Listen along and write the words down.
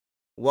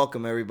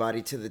Welcome,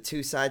 everybody, to the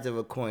Two Sides of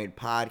a Coin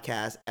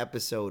podcast,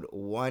 episode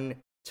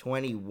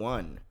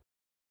 121.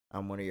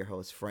 I'm one of your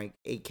hosts, Frank,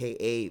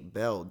 a.k.a.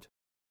 Beld,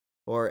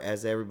 or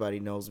as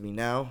everybody knows me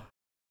now,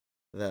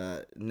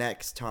 the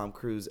next Tom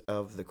Cruise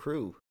of the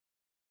crew.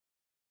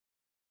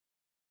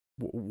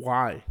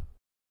 Why?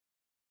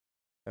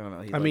 I don't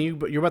know. I mean,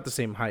 you're about the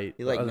same height.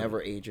 He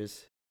never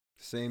ages.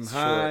 Same Short.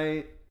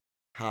 height.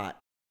 Hot.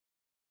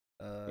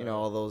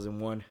 All those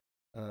in one.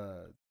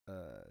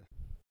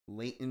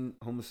 Latent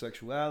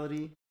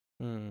homosexuality.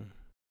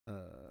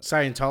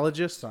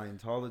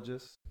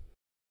 Scientologist.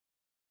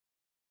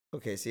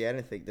 Okay, see, I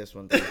didn't think this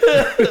one through.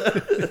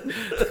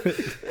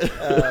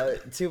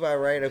 To my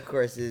right, of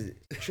course, is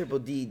Triple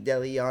D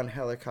Deleon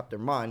Helicopter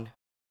Mon.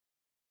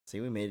 See,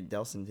 we made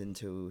Delson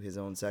into his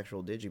own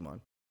sexual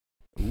Digimon.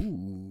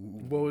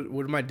 Ooh. What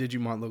would my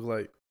Digimon look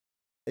like?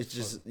 It's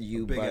just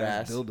you big butt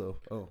ass ass. dildo.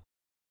 Oh.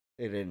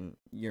 And then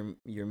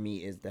your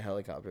meat is the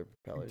helicopter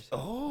propellers.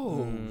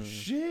 Oh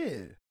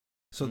shit.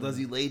 So does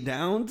he lay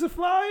down to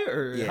fly,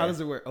 or Yeah. how does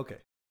it work? Okay.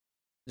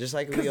 Just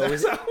like we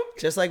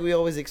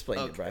always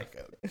explained it, right?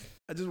 Okay.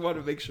 I just want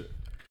to make sure.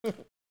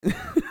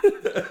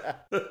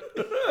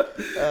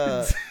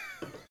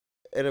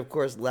 And of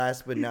course,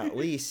 last but not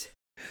least,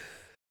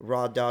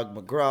 Raw Dog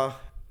McGraw,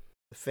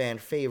 the fan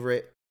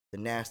favorite, the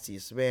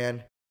nastiest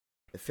man,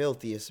 the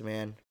filthiest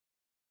man,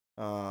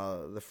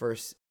 the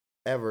first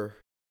ever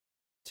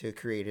to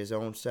create his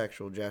own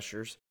sexual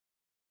gestures.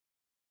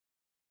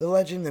 The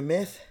legend, the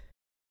myth,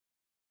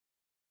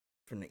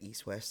 from the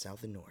east, west,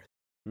 south, and north.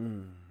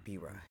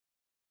 B-Rye.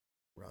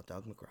 Raw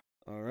Dog McGraw.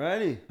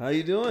 Alrighty. How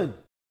you doing?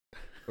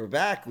 We're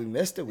back. We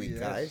missed a week, Yes.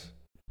 guys.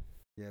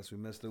 Yes, we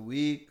missed a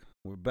week.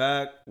 We're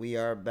back. We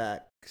are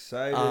back.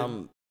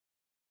 Excited.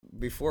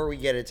 Before we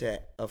get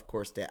into, of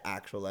course, the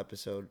actual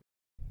episode,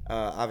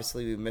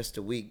 obviously we missed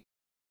a week.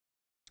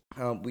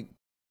 We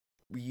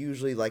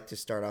usually like to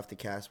start off the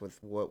cast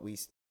with what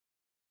we've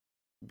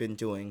been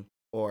doing,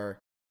 or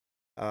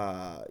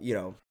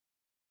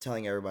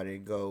telling everybody to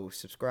go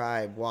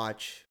subscribe,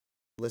 watch,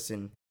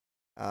 listen.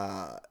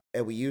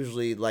 And we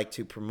usually like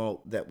to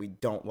promote that we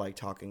don't like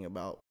talking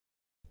about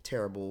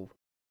terrible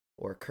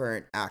or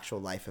current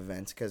actual life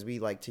events, because we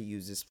like to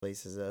use this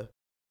place as a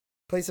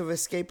place of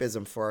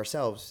escapism for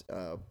ourselves,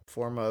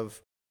 form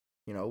of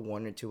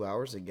 1 or 2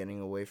 hours of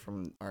getting away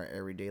from our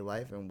everyday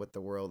life and what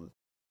the world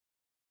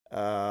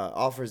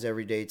offers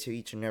every day to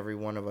each and every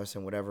one of us,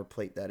 and whatever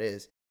plate that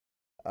is.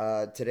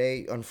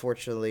 Today,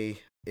 unfortunately,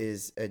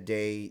 is a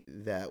day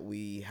that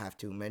we have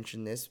to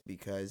mention this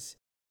because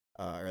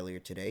earlier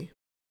today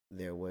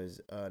there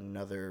was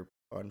another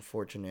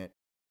unfortunate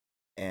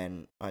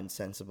and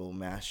unsensible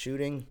mass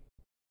shooting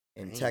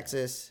in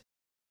Texas.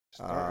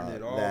 Starting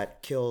it off.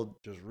 That killed.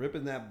 Just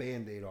ripping that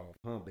Band-Aid off,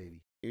 huh,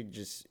 baby? You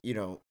just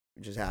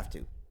have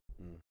to.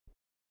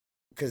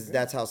 Because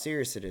that's how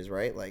serious it is,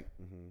 right? Like,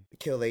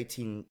 killed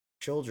 18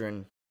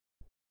 children.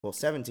 Well,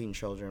 17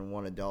 children,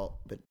 1 adult,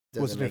 but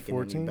doesn't make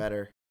it any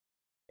better.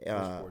 It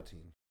was 14.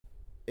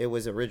 It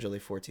was originally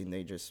 14.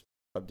 They just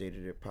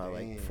updated it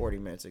probably like 40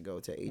 minutes ago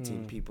to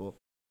 18 people.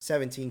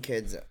 17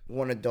 kids,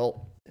 1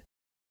 adult.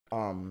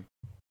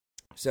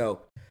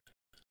 So,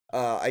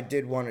 I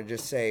did want to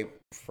just say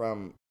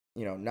from,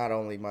 not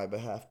only my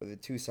behalf, but the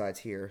two sides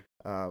here,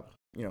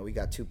 we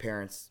got 2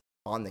 parents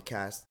on the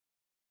cast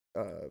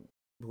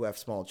who have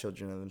small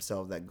children of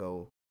themselves that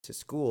go to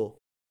school,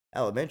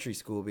 elementary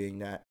school being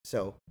that.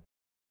 So,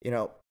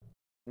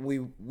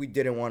 we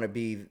didn't want to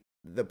be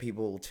the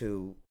people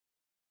to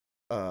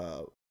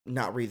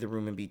not read the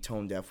room and be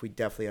tone deaf. We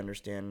definitely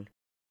understand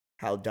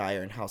how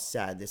dire and how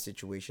sad this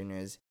situation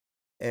is,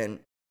 and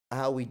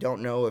how we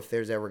don't know if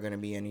there's ever going to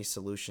be any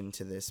solution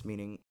to this,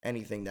 meaning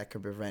anything that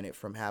could prevent it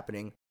from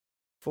happening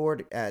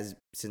forward. As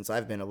since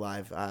I've been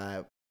alive,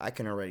 I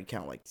can already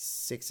count like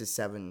 6 to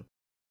 7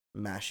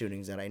 mass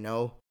shootings that I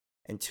know,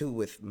 and 2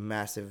 with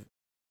massive,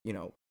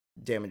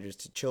 damages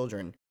to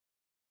children.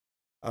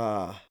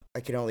 I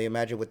can only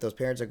imagine what those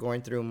parents are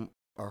going through.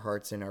 Our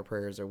hearts and our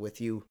prayers are with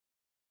you.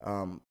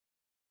 That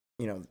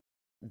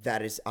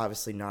is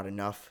obviously not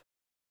enough,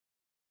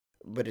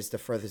 but it's the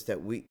furthest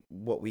that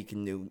what we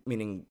can do,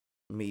 meaning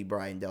me,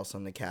 Brian Dels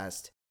on the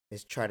cast,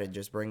 is try to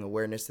just bring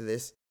awareness to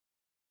this.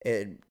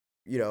 And,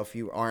 if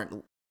you're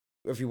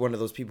one of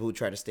those people who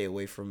try to stay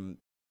away from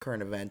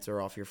current events or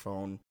off your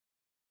phone,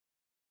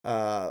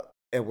 and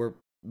we're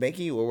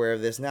making you aware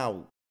of this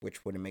now,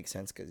 which wouldn't make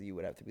sense because you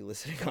would have to be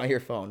listening on your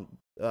phone.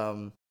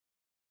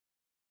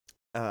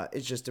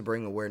 It's just to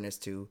bring awareness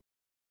to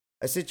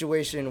a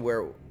situation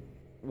where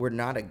we're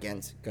not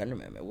against gun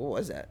amendment. What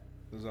was that?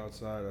 It was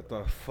outside. I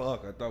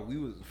thought we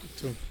was.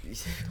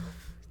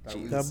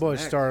 That boy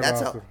started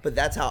off.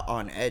 That's how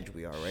on edge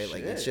we are, right?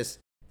 Like, it's just,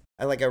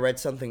 I read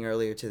something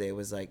earlier today. It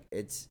was like,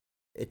 it's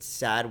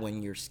sad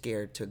when you're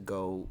scared to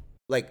go.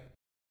 Like,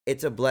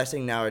 it's a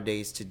blessing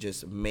nowadays to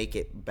just make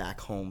it back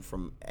home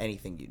from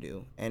anything you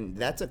do, and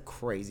that's a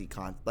crazy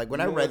concept. Like,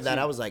 when I read that,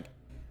 I was like,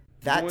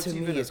 that to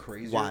me is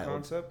crazier wild.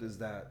 Concept is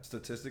that,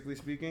 statistically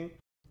speaking,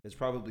 it's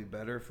probably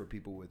better for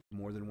people with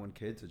more than 1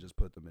 kid to just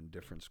put them in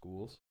different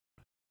schools.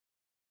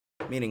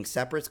 Meaning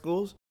separate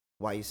schools?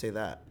 Why you say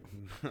that?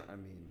 I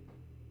mean,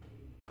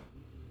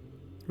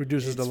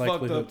 reduces the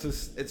likelihood.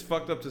 It's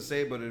fucked up to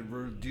say, but it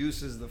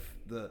reduces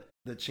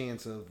the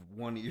chance of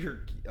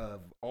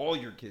all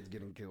your kids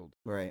getting killed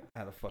right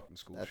at a fucking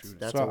school shooting.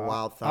 That's a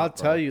wild thought. I'll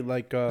tell you,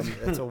 like,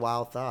 that's a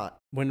wild thought.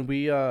 When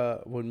me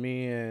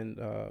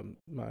and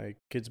my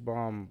kid's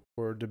mom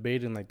were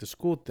debating like the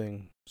school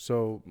thing.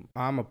 So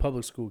I'm a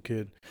public school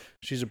kid,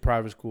 she's a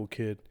private school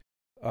kid.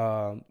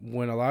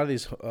 When a lot of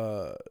these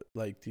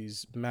like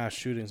these mass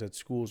shootings at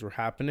schools were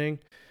happening,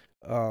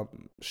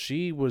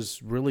 she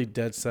was really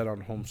dead set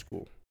on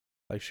homeschool.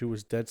 Like, she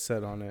was dead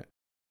set on it.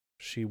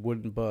 She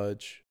wouldn't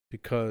budge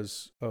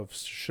because of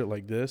shit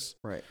like this.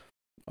 Right.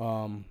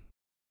 Part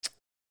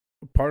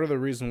of the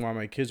reason why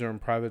my kids are in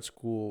private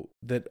school,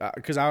 that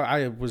because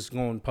I was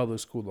going public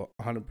school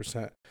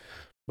 100%,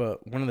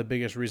 but one of the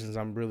biggest reasons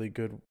I'm really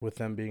good with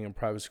them being in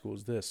private school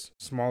is this: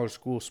 smaller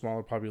school,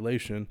 smaller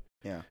population.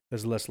 Yeah,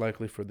 is less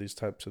likely for these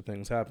types of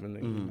things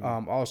happening.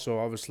 Mm-hmm. Also,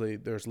 obviously,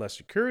 there's less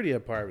security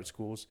at private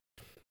schools,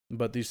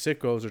 but these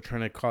sickos are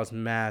trying to cause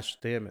mass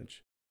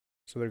damage,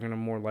 so they're gonna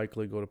more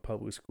likely go to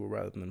public school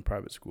rather than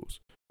private schools.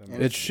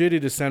 It's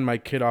shitty to send my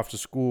kid off to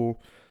school,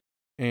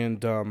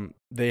 and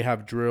they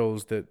have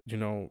drills that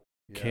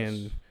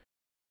can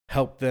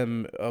help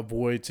them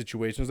avoid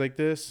situations like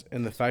this,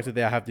 and the fact that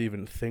they have to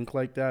even think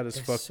like that is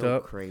fucked so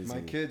up. Crazy.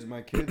 My kids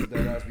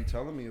that ass be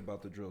telling me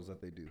about the drills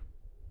that they do.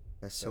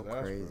 That's so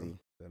crazy.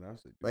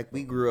 Like,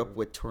 we grew up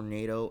with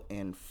tornado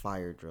and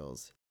fire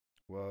drills.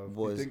 Well, if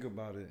you think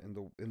about it,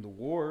 in the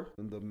war,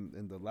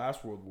 in the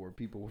last World War,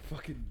 people were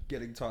fucking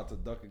getting taught to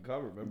duck and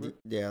cover. Remember?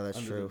 Yeah,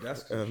 that's true.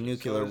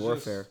 Nuclear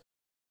warfare.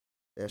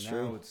 That's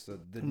true. It's the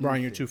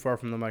Brian, you're too far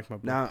from the mic, my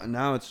boy.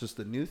 Now it's just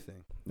the new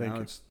thing. Thank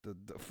you. It's the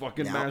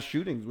fucking mass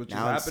shootings, which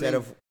now is happening. Instead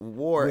of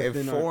war,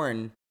 if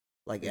foreign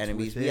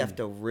enemies, we have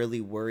to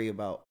really worry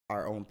about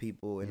our own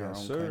people in our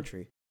own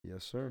country.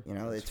 Yes, sir.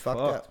 It's fucked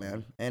up,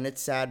 man. And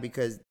it's sad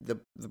because the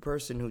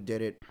person who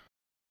did it,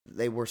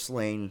 they were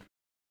slain.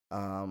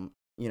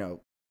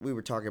 We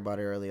were talking about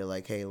it earlier,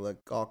 like, hey, look,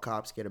 all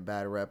cops get a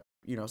bad rep.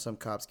 Some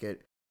cops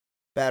get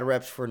bad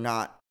reps for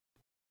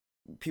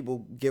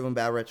people give them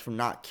bad reps for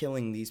not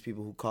killing these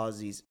people who cause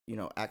these,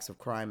 acts of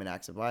crime and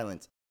acts of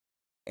violence.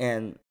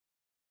 And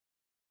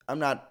I'm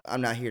not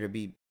here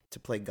to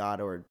play God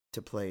or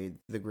to play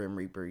the Grim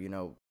Reaper.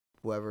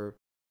 Whoever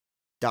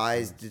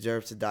dies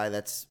deserves to die.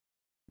 That's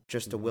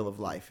just a will of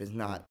life. Is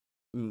not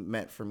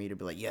meant for me to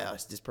be like,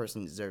 yes, this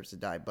person deserves to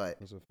die. But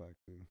that's a fact,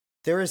 dude.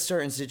 There is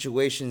certain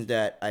situations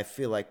that I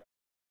feel like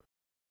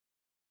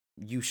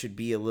you should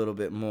be a little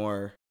bit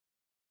more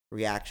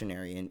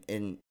reactionary,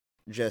 and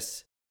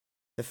just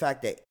the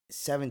fact that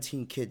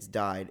 17 kids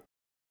died.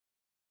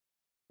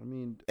 I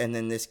mean, and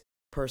then this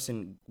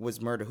person was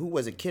murdered, who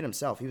was a kid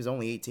himself. He was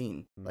only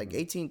 18. Mm-hmm. Like,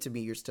 18 to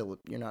me, you're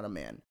not a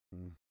man.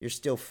 Mm-hmm. You're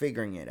still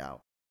figuring it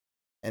out.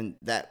 And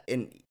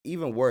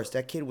even worse,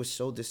 that kid was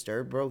so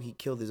disturbed, bro. He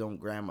killed his own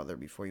grandmother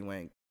before he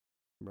went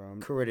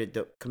committed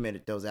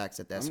those acts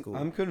at that school.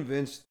 I'm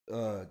convinced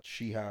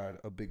she had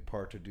a big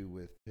part to do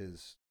with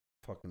his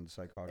fucking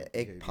psychotic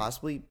behavior.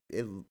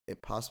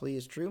 It possibly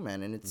is true,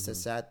 man. And it's a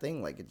sad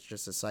thing. Like, it's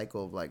just a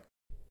cycle of like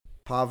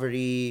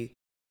poverty,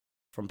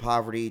 from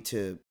poverty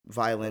to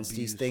violence.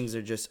 Abuse. These things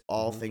are just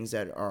all things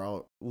that are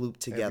all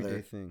looped together.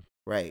 Everyday thing.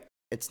 Right.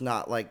 It's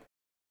not like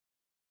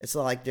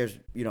there's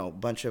a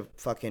bunch of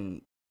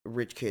fucking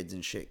rich kids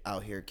and shit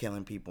out here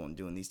killing people and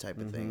doing these type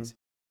of things.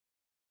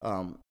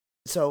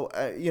 So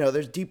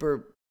there's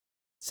deeper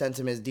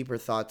sentiments, deeper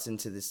thoughts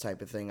into this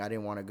type of thing. I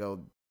didn't want to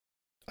go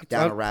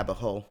down a rabbit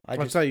hole.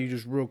 I'll tell you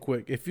just real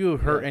quick. If you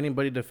hurt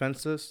anybody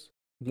defenseless,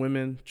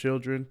 women,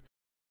 children,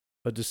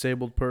 a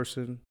disabled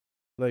person,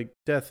 like,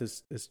 death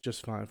is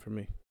just fine for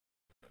me.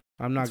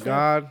 I'm not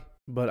God,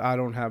 but I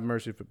don't have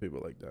mercy for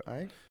people like that. All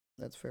right.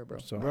 That's fair, bro.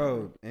 So,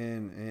 bro,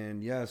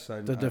 and yes,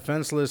 the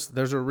defenseless.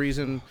 There's a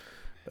reason.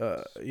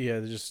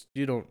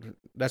 You don't.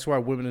 That's why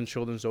women and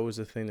children is always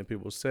the thing that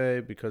people say,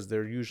 because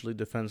they're usually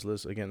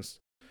defenseless against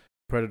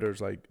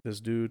predators like this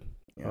dude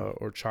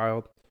or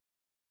child.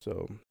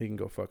 So he can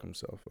go fuck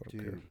himself. I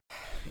don't care.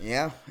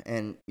 Yeah,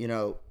 and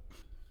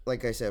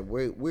like I said,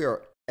 we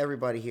are,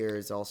 everybody here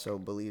is also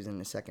believes in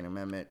the Second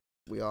Amendment.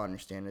 We all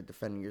understand that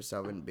defending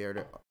yourself and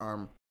bear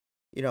arm,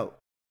 the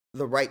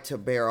right to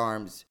bear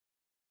arms.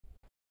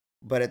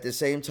 But at the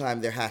same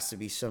time, there has to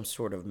be some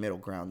sort of middle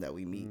ground that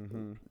we meet.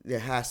 Mm-hmm. There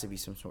has to be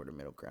some sort of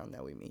middle ground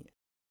that we meet.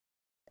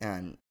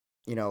 And,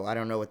 I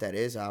don't know what that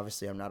is.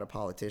 Obviously, I'm not a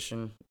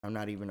politician. I'm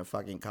not even a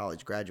fucking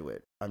college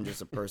graduate. I'm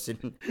just a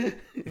person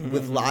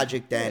with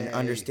logic that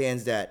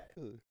understands that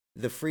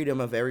the freedom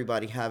of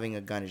everybody having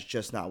a gun is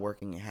just not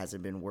working. It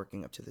hasn't been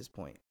working up to this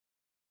point.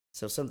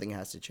 So something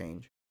has to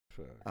change.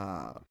 Sure.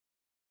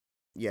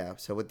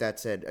 So with that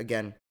said,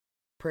 again,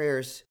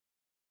 prayers,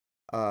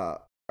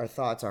 our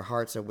thoughts, our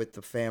hearts are with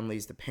the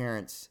families, the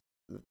parents,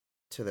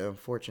 to the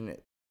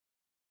unfortunate,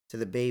 to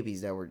the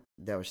babies that were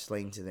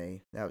slain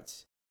today.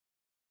 That's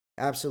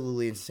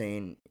absolutely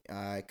insane.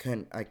 I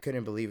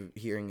couldn't believe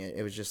hearing it.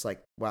 It was just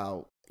like,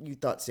 wow, you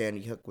thought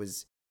Sandy Hook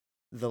was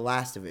the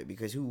last of it,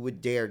 because who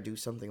would dare do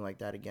something like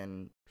that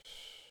again?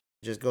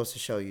 Just goes to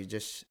show you,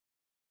 just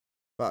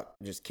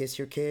kiss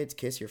your kids,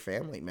 kiss your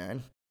family,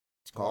 man.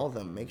 Just call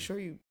them. Make sure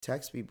you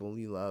text people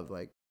you love.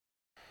 Like,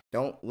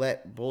 don't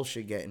let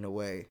bullshit get in the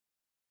way.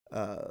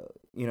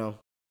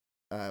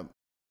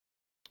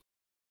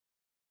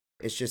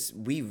 It's just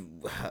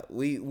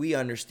we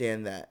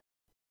understand that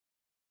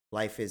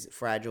life is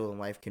fragile and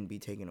life can be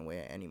taken away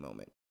at any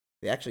moment.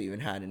 We actually even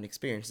had an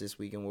experience this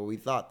weekend where we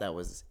thought that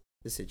was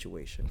the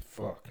situation.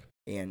 Fuck.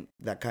 And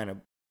that kind of,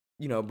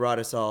 brought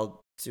us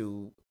all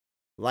to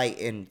light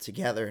and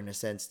together in a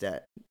sense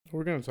that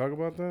We're gonna talk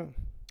about that.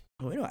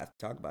 we don't have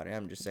to talk about it.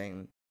 I'm just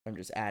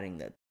adding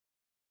that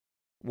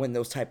when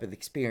those type of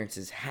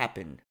experiences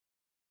happen,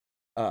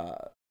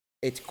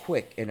 it's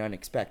quick and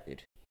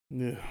unexpected.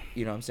 Yeah.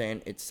 You know what I'm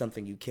saying? It's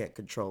something you can't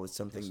control. It's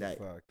something That's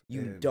that a fact.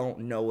 you And don't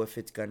know if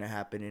it's gonna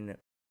happen in a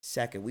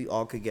second. We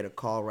all could get a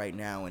call right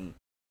now and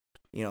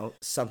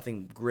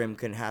something grim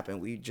can happen.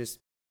 We just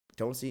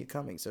don't see it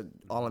coming. So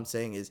all I'm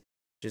saying is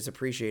just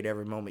appreciate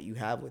every moment you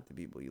have with the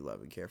people you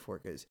love and care for,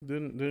 because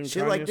Didn't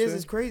shit Kanye like this say?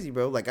 is crazy,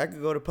 bro. Like, I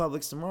could go to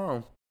Publix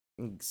tomorrow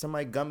and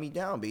somebody gun me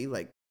down, be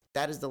like,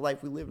 that is the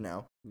life we live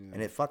now,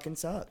 and it fucking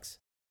sucks.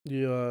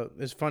 Yeah,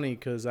 it's funny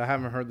because I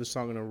haven't heard this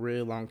song in a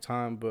really long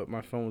time, but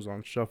my phone was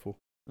on shuffle,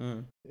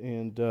 and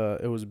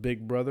it was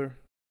Big Brother.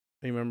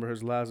 You remember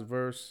his last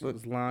verse,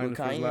 his line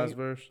for his last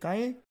verse?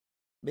 Kanye?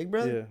 Big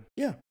Brother?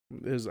 Yeah.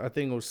 I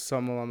think it was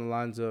something along the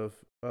lines of,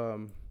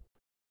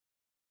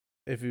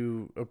 if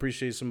you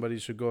appreciate somebody, you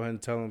should go ahead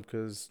and tell them,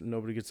 because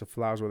nobody gets the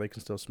flowers where they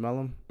can still smell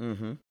them.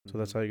 Mm-hmm. So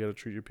that's how you got to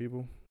treat your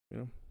people,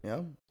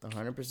 Yeah,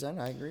 100%.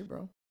 I agree,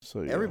 bro.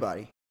 So yeah.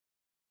 Everybody.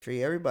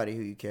 Treat everybody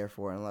who you care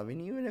for and love.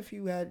 And even if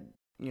you had,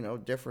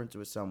 difference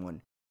with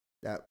someone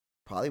that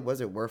probably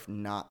wasn't worth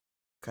not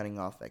cutting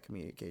off that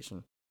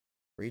communication,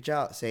 reach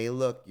out. Say,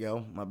 look,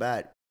 yo, my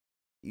bad.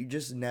 You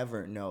just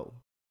never know.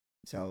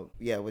 So,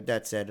 yeah, with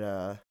that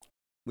said,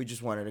 we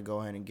just wanted to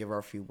go ahead and give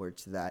our few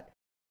words to that.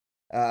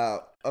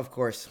 Of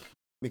course,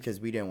 because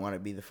we didn't want to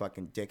be the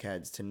fucking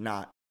dickheads to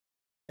not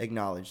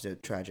acknowledge the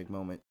tragic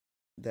moment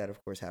that,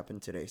 of course,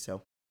 happened today.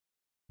 So,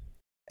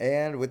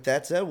 and with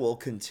that said, we'll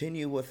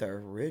continue with our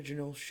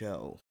original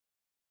show.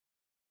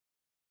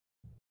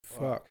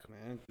 Fuck.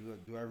 Man.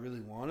 Do I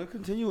really want to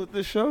continue with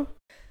this show?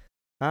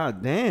 Ah,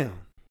 damn.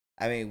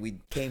 I mean, we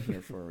came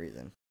here for a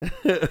reason. You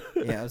know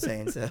what I'm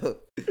saying? So,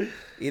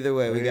 either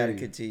way, we got to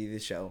continue the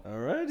show.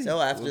 Alrighty. So,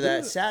 after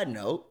that sad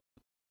note,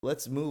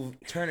 let's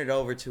turn it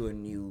over to a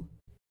new,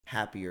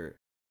 happier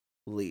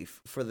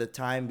leaf. For the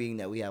time being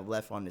that we have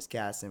left on this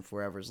cast and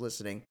forever's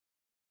listening,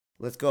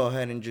 let's go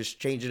ahead and just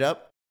change it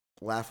up,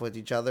 laugh with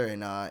each other,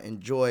 and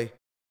enjoy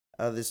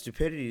the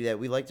stupidity that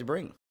we like to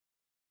bring.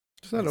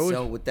 It's not always.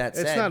 So, with that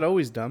said, It's not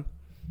always dumb.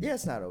 yeah,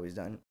 it's not always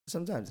done.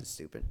 Sometimes it's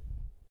stupid.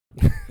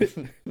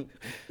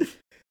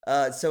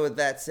 So with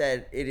that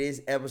said, it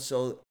is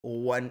episode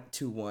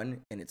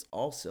 121, and it's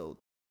also,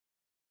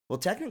 well,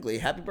 technically,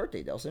 happy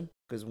birthday, Delson,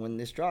 because when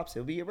this drops,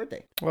 it'll be your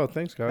birthday. Well,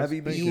 thanks, guys.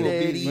 Happy Thank you.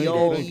 birthday,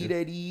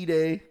 Thank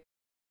you.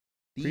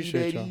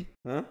 Appreciate y'all.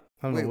 Huh?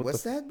 I don't Wait, know what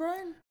what's that,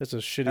 Brian? It's a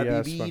shitty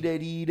ass song.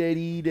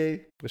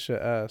 Happy It's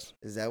shit ass.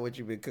 Is that what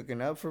you've been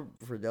cooking up for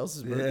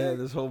Delson's Yeah, birthday?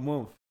 this whole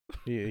month.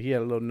 He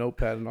had a little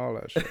notepad and all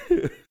that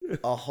shit.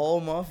 A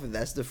whole month, and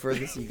that's the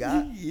furthest you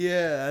got?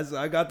 Yeah,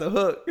 I got the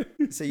hook.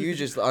 So you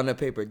just on the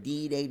paper,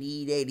 D-Day,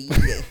 D-Day,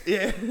 D-Day.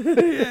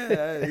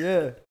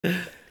 yeah.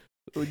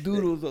 With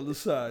doodles on the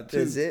side, too.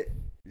 That's it?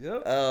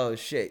 Yep. Oh,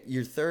 shit.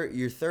 You're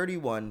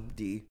 31,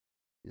 D.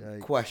 Yikes.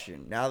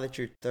 Question. Now that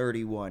you're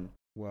 31,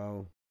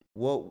 Wow.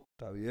 what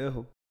Está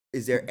viejo.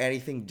 is there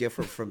anything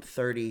different from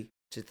 30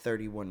 to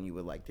 31 you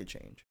would like to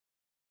change?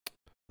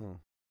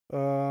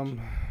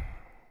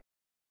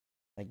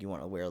 Like, you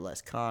want to wear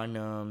less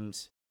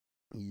condoms?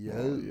 Yeah.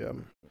 Oh, yeah.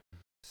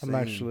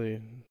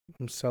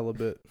 I'm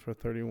celibate for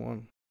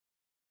 31.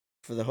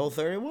 For the whole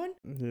 31?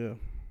 Yeah.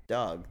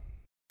 Dog,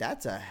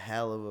 that's a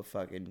hell of a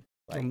fucking,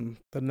 like...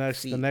 The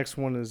next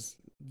one is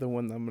the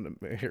one that I'm gonna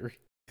marry.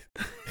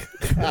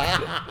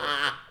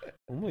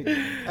 Oh my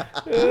god.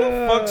 Who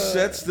the fuck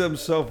sets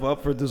themselves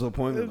up for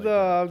disappointment? Like No,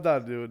 that? I'm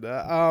not doing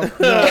that.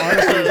 No,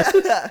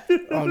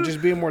 honestly,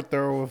 just being more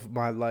thorough with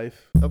my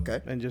life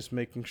Okay. and just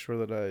making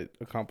sure that I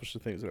accomplish the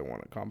things that I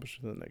want to accomplish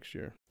in the next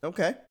year.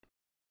 Okay.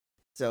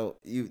 So,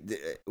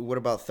 what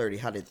about 30?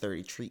 How did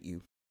 30 treat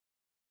you?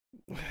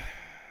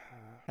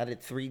 How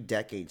did 3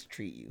 decades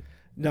treat you?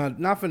 No,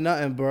 not for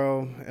nothing,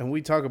 bro. And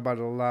we talk about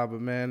it a lot,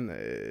 but man,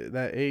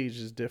 that age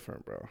is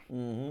different, bro.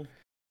 Mm-hmm.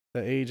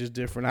 The age is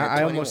different. At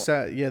I almost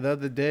 21. sat. Yeah, the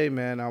other day,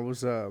 man, I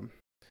was I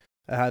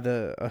had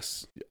a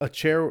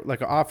chair,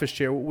 like an office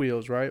chair with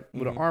wheels, right,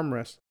 with an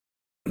armrest.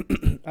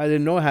 I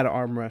didn't know I had an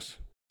armrest,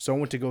 so I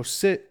went to go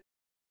sit,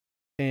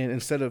 and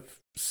instead of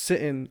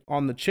sitting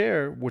on the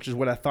chair, which is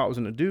what I thought I was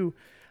gonna do,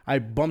 I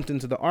bumped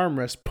into the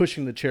armrest,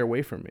 pushing the chair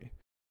away from me.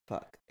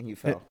 Fuck. And you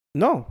fell.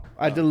 No,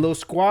 I did a little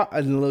squat,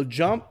 I did a little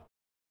jump.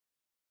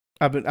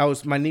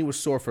 My knee was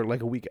sore for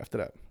like a week after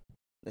that.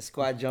 The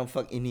squad jump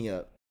fucked your knee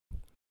up.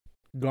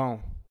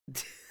 Gone.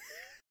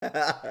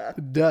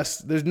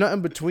 Dust. There's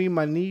nothing between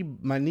my knee,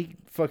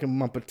 fucking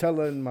my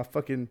patella, and my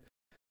fucking.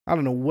 I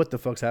don't know what the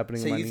fuck's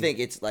happening. So in my you knee. think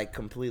it's like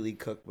completely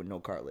cooked with no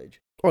cartilage?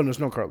 Oh, there's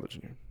no cartilage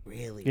in here.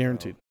 Really?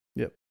 Guaranteed.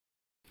 Yep.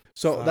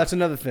 So Fuck. that's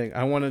another thing.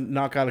 I want to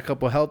knock out a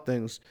couple health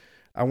things.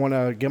 I want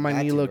to get my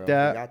knee looked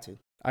at. Got to.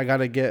 I got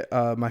to get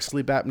my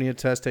sleep apnea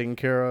test taken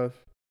care of.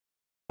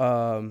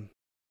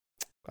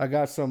 I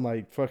got some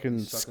like fucking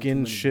Sucking too skin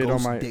many shit on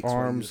ghost my dicks while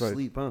you're arms. Like,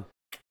 asleep, huh?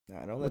 Nah,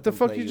 don't let What the them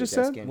fuck play you with just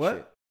that said? skin What?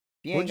 shit.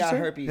 If you What'd ain't you got say?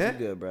 herpes, Yeah. you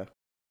good, bro.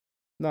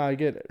 no, I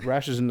get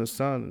rashes in the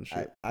sun and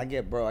shit. I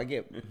get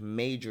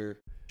major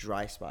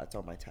dry spots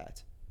on my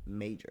tats.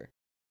 Major.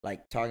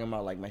 Like, talking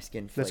about, like, my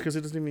skin flakes. That's because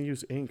it doesn't even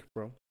use ink,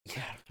 bro.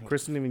 Yeah.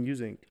 Chris doesn't even use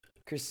ink.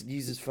 Chris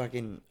uses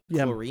fucking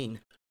Yeah. chlorine.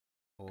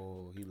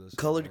 Oh, he listens.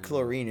 Colored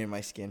chlorine in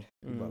my skin.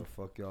 He's about to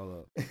fuck y'all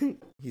up.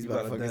 He's You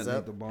about to gotta fuck us detonate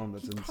up. the bomb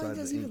that's He probably inside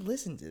doesn't the even ink.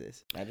 listen to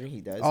this. Imagine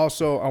he does.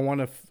 Also, I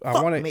want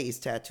to Maze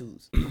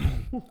tattoos.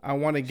 I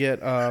want to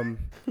get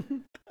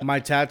my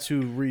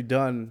tattoo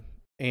redone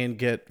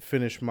and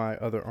finish my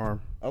other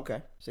arm.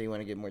 Okay. So you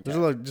want to get more There's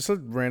tattoos. just like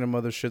random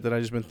other shit that I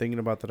just been thinking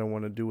about that I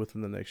want to do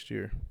within the next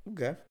year.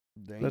 Okay.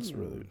 That's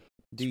really.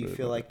 Do you really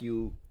feel about like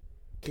you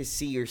can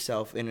see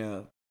yourself in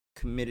a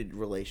committed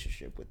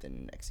relationship within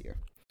the next year?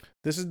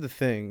 This is the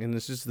thing, and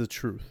this is the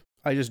truth.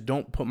 I just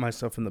don't put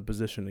myself in the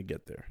position to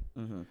get there.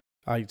 Mm-hmm.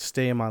 I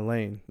stay in my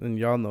lane, and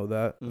y'all know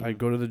that. I Mhm.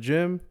 go to the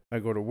gym, I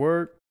go to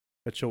work,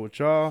 I chill with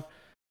y'all.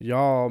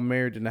 Y'all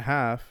married and a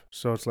half,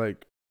 so it's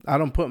like I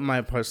don't put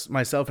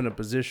myself in a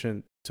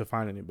position to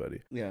find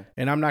anybody, Yeah.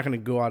 and I'm not gonna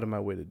go out of my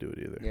way to do it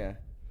either. Yeah.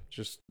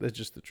 That's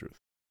just the truth.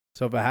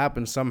 So if it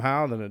happens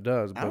somehow, then it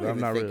does. I But don't I'm even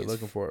not think really it's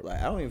looking for it. Like,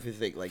 I don't even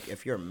think, like,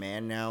 if you're a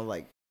man now,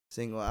 like,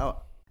 single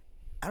out,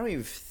 I don't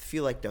even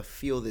feel like the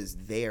field is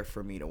there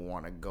for me to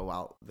want to go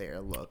out there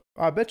and look.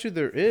 I bet you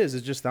there is.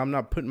 It's just I'm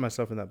not putting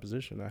myself in that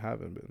position. I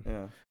haven't been.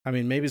 Yeah. I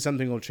mean, maybe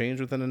something will change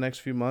within the next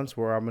few months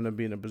where I'm gonna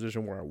be in a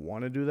position where I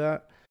want to do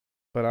that.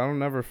 But I don't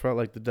never felt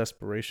like the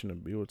desperation to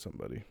be with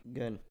somebody.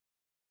 Good.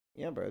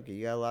 Yeah, bro. 'Cause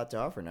you got a lot to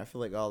offer. And I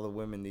feel like all the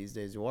women these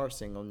days who are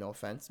single, no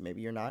offense,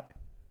 maybe you're not.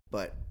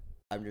 But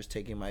I'm just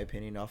taking my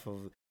opinion off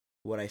of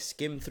what I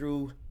skim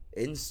through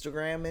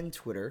Instagram and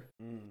Twitter.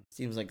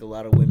 Seems like a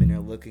lot of women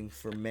are looking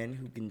for men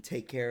who can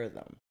take care of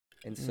them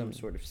in some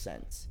sort of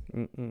sense.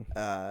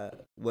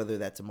 Whether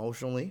that's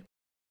emotionally,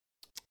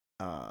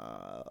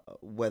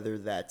 whether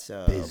that's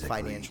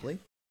financially.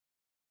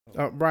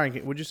 Brian,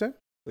 what'd you say?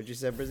 What'd you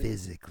say, Brizzy?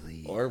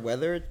 Physically. Or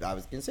whether I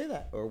was gonna say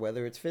that, or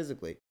whether it's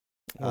physically.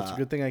 Well, it's a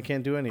good thing I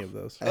can't do any of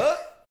those. God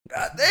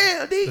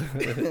damn, D.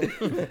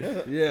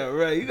 Yeah,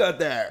 right. You got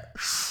that.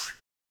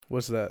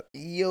 What's that?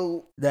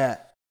 Yo,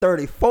 That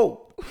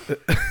 34.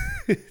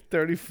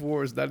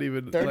 34 is not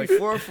even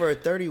 34 for a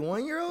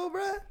 31-year-old,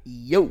 bro.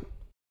 Yo.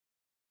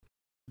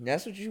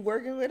 That's what you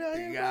working with out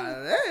here, bro?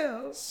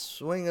 Goddamn.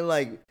 Swinging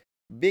like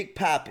Big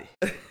Pappy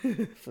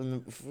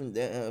from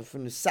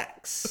the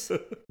Sox.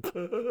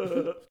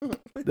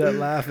 That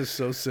laugh is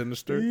so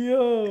sinister.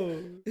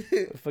 Yo.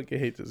 I fucking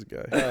hate this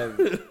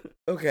guy.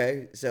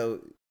 Okay, so,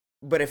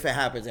 but if it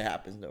happens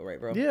though, right,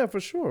 bro? Yeah,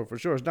 for sure.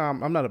 It's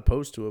not, I'm not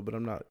opposed to it, but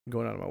I'm not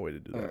going out of my way to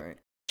do All that. right.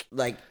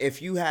 Like,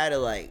 if you had to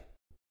like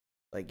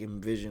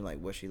envision like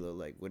what she looked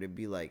like, would it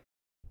be like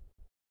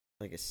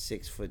a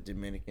 6-foot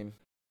Dominican?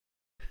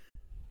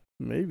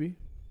 Maybe.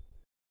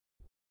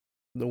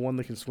 The one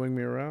that can swing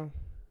me around.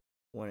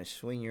 Want to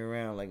swing you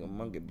around like a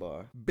monkey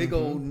bar? Big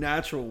old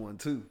natural one,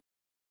 too.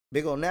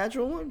 Big old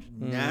natural one?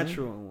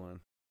 Natural one.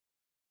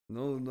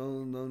 No,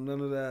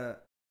 none of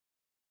that.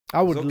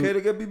 I would It's okay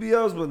to get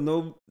BBLs, but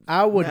no.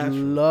 I would natural.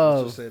 Let's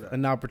love just say that.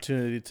 an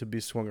opportunity to be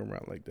swung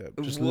around like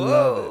that. Just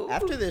Whoa. love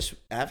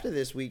After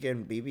this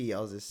weekend,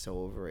 BBLs is so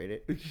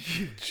overrated. it.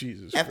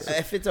 Jesus If, Christ.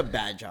 if it's a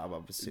bad job,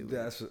 I'm assuming.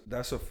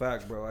 That's a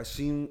fact, bro. I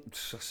seen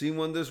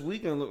one this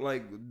weekend. Look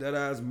like dead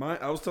ass.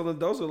 I was telling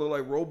Dosa look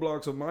like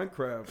Roblox or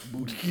Minecraft.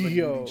 Booty, like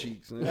Yo. booty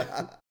cheeks. Man.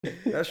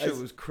 That shit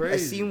was crazy. I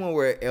seen one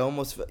where it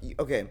almost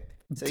okay.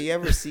 So you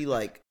ever see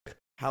like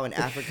how in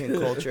African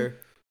culture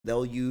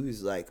they'll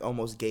use like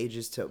almost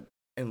gauges to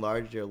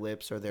enlarge their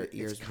lips or their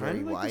ears It's very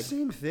kind of like wide? the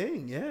same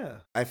thing, yeah.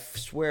 I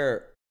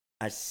swear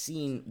I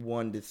seen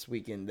one this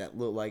weekend that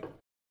looked like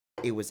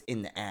it was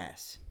in the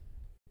ass,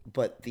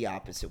 but the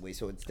opposite way.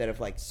 So instead of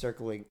like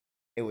circling,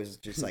 it was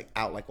just like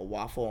out like a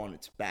waffle on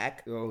its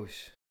back, Oh,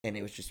 and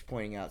it was just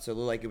pointing out. So it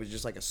looked like it was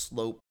just like a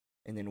slope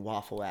and then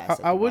waffle ass.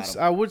 I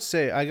would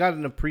say I got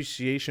an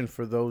appreciation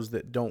for those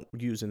that don't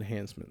use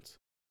enhancements.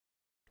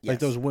 Like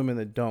those women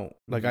that don't.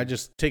 Like I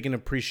just take an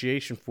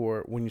appreciation for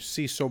it when you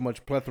see so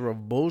much plethora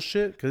of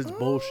bullshit, because it's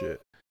bullshit.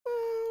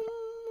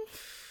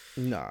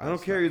 Nah, I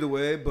don't care either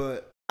way,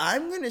 but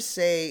I'm gonna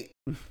say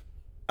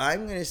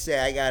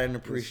I got an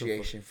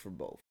appreciation for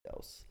both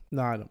those.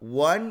 Nah, I don't.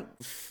 One,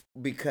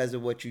 because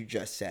of what you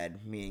just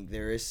said, meaning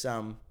there is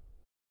some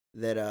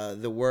that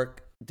the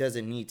work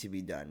doesn't need to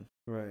be done,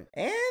 right.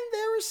 and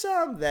there are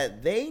some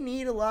that they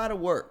need a lot of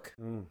work.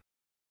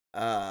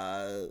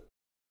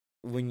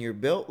 When you're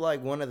built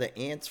like one of the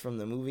ants from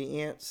the movie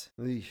Ants,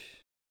 Eesh.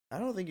 I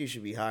don't think you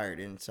should be hired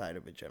inside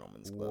of a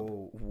gentleman's club.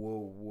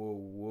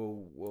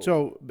 Whoa.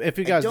 So if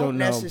you guys I don't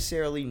know,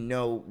 necessarily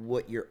know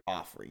what you're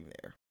offering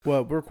there.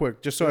 well, real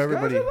quick, just so Those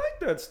everybody, guys, I like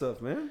that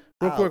stuff, man.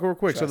 real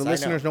quick, so Trust, the I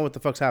listeners know what the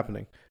fuck's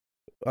happening.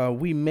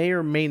 We may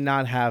or may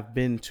not have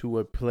been to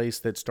a place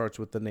that starts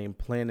with the name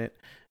Planet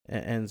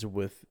and ends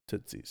with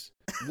Tootsies.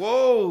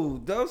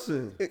 Whoa,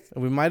 Delson.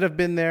 We might have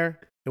been there.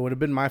 It would have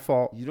been my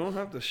fault. You don't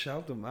have to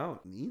shout them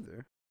out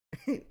neither.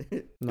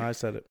 No, I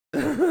said it.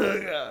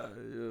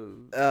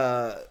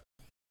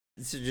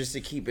 So just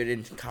to keep it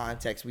in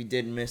context, we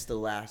did miss the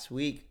last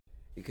week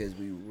because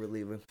we were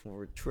leaving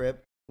for a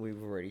trip.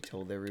 We've already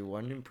told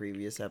everyone in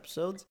previous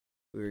episodes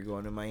we were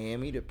going to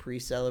Miami to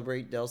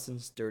pre-celebrate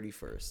Delson's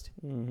 31st.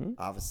 Mm-hmm.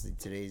 Obviously,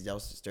 today's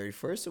Delson's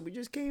 31st, so we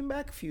just came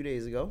back a few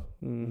days ago.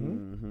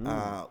 Mm-hmm.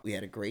 We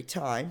had a great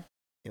time.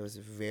 It was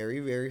very,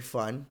 very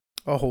fun.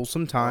 A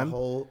wholesome A time.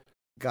 whole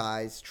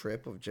guys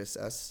trip of just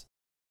us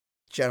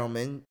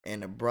gentlemen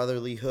and a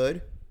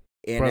brotherlyhood.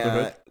 And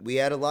Brotherhood. we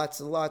had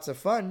lots and lots of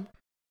fun.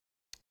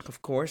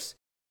 Of course,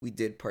 we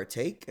did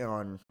partake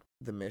on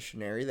the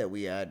missionary that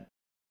we had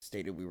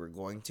stated we were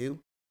going to.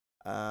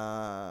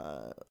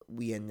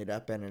 We ended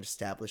up at an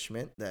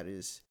establishment that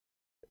is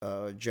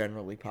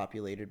generally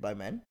populated by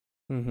men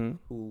Mm-hmm.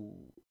 who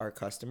are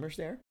customers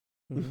there.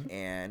 Mm-hmm.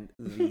 And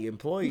the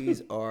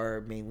employees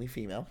are mainly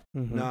female.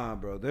 Mm-hmm. Nah,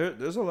 bro.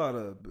 There's a lot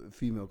of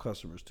female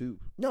customers too.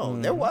 No,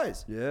 there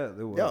was. Yeah,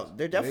 there was. No,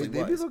 there definitely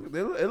they was. It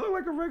look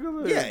like a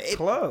regular Yeah,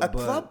 club. A but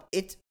club.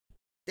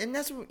 And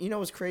that's what,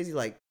 what's crazy.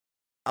 Like,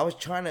 I was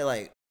trying to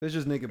like There's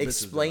just naked bitches.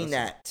 explain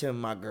that to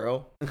my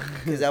girl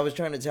because I was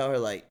trying to tell her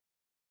like,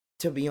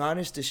 to be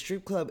honest, the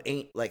strip club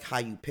ain't like how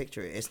you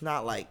picture it. It's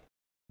not like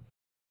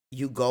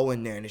you go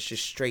in there and it's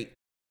just straight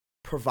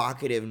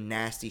provocative,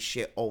 nasty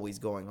shit always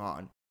going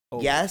on. Oh.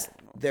 Yes,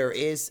 there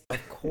is,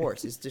 of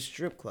course, it's the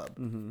strip club,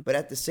 Mm-hmm. but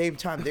at the same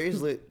time, there is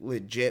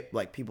legit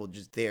like people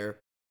just there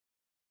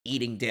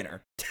eating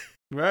dinner.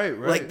 Right.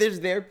 Like there's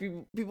there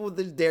people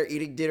that's there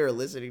eating dinner or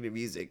listening to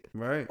music.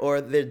 Right.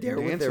 Or they're there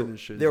with Dancing and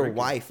shit, their drinking.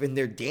 wife and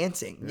they're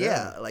dancing.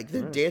 Yeah, like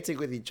they're right. dancing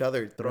with each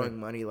other, throwing Right.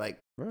 money, like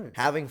Right.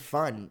 having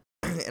fun.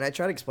 And I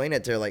try to explain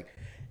that to her, like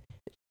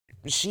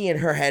she in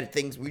her head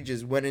thinks we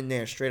just went in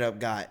there straight up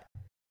got,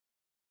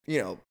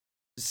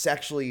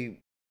 sexually,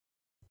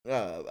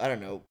 I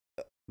don't know,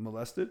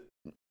 Molested?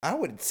 I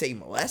wouldn't say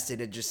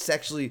molested, and just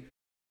sexually,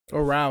 That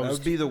Aroused.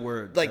 would be the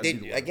word. like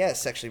That'd be they, the I word.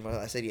 guess sexually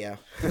molested, yeah.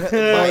 Or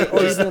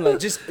Just- even like-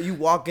 just you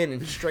walk in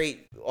and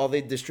straight, all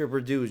the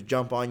stripper do is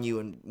jump on you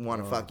and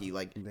want to Oh. fuck you.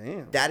 Like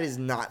Damn. that is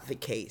not the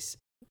case.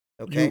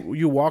 Okay,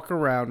 You walk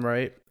around,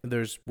 right?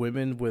 There's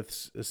women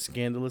with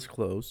scandalous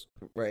clothes,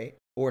 right?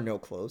 Or no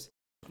clothes.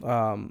 or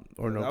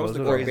no that was clothes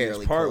the at all. barely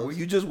craziest part. clothes. Where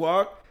you just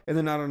walk and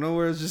then out of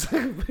nowhere it's just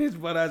like his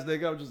butt ass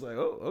nigga. I'm just like,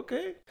 oh,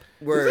 okay.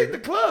 Where It's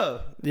like the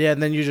club. Yeah,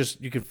 and then you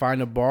can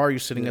find a bar. You're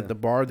sitting Yeah. at the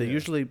bar. They Yeah.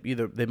 usually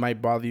they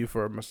might bother you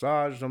for a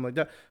massage or something like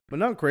that, but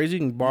nothing crazy. You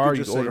can bar.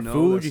 You just can say order no,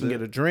 food. that's You can it.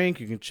 get a drink.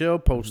 You can chill,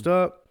 post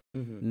up.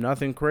 Mhm.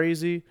 Nothing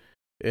crazy.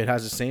 It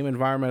has the same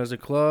environment as a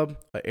club,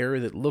 an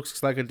area that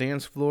looks like a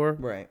dance floor,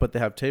 Right. but they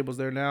have tables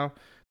there now.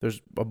 There's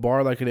a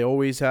bar like they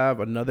always have,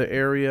 another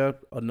area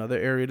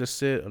to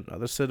sit,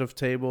 another set of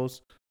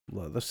tables,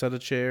 another set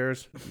of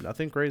chairs.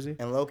 Nothing crazy.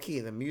 And low key,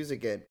 the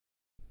music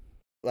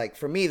like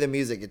for me, the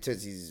music at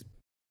Tootsie's,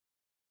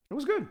 It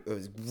was good. it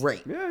was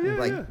great. Yeah,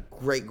 like yeah.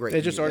 great.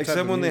 They just music. are- Except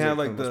type of when they had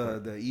music like for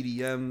the the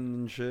EDM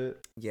and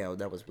shit. Yeah,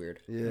 that was weird.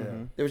 Yeah.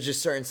 Mhm. There was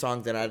just certain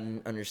songs that I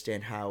didn't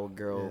understand how a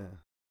girl Yeah.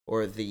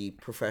 or the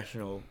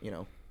professional,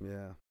 Yeah.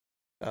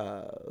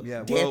 Yeah,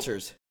 well-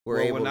 dancers were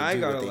Well, able when to I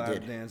do got what a they lap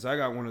did. dance, I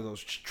got one of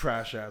those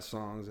trash ass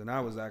songs, and I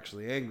was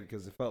actually angry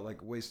because it felt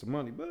like a waste of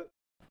money. But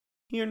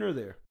here nor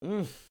there.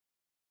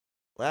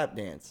 Lap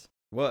dance.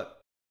 What?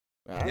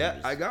 I'm Yeah,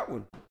 just, I got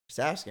one. just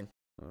asking.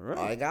 All right.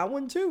 I got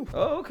one too.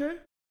 Oh, okay.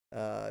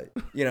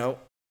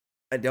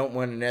 I don't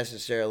want to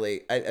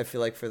necessarily. I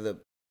feel like for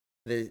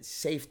the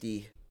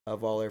safety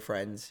of all our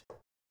friends,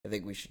 I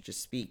think we should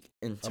just speak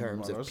in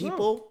terms of Ourselves.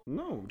 people.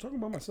 No, I'm talking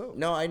about myself.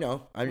 No, I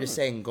know. I'm just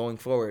Right. saying going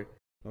forward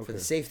Okay. for the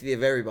safety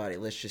of everybody.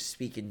 Let's just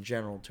speak in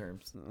general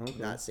terms, Okay.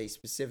 not say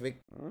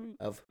specific All right.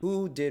 of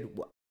who did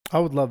what. I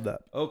would love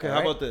that. Okay, All how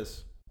right. about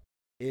this?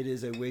 It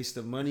is a waste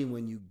of money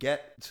when you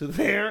get to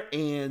there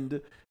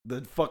and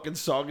the fucking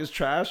song is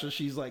trash, and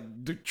she's like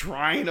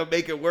trying to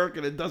make it work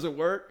and it doesn't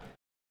work.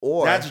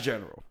 Or That's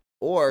general.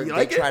 or You they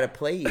like it? try to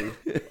play you,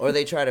 or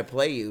they try to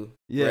play you,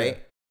 Yeah. right?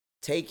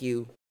 Take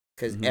you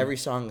because Mhm. every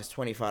song is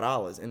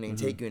 $25, and they Mhm.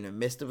 take you in the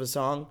midst of a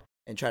song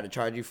and try to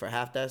charge you for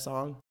half that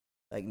song.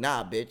 Like,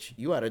 nah, bitch,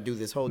 you got to do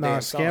this whole Nah,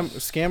 damn song,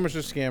 scammers are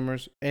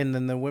scammers, and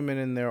then the women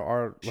in there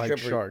are like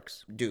Stripper-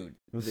 sharks. dude.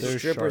 The They're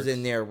strippers in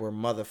sharks. there were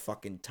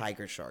motherfucking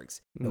tiger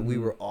sharks, and we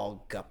Mhm. were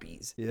all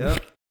guppies, Yeah.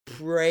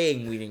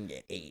 praying we didn't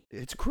get ate.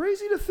 It's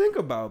crazy to think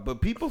about,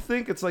 but people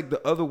think it's like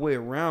the other way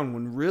around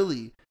when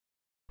really,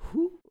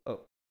 who?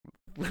 Oh,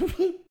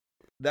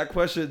 that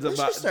question's Let's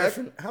about just start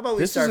from, how about we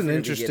This start is an from the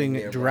interesting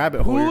beginning there,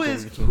 rabbit bro? hole. who you're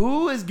is going to.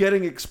 who is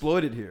getting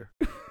exploited here.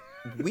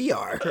 We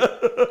are.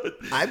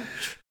 I'm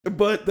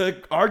But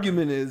the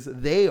argument is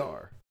they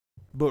are.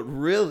 But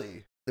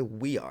really,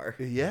 We are.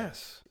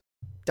 yes.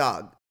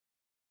 Dog.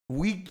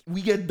 We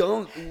get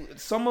dumb.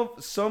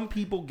 Some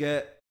people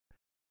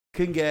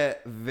can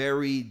get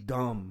very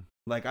dumb.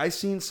 Like I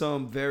seen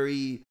some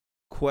very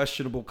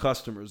questionable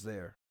customers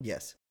there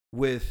Yes.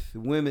 with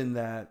women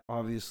that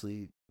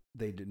obviously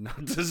they did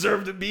not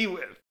deserve to be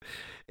with,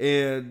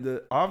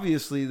 and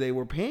obviously they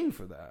were paying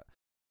for that.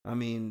 I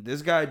mean,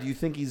 this guy. Do you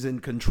think he's in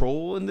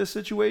control in this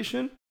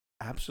situation?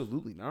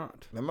 Absolutely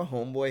not. Remember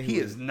homeboy? He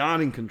is not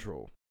in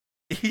control.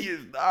 He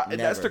is not, and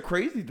that's Never. the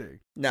crazy thing.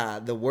 Nah,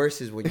 the worst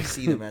is when you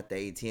see them at the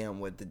ATM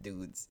with the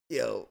dudes.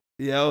 Yo,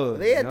 Yo,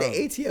 they at no. the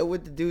ATM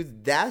with the dudes.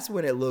 That's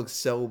when it looks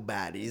so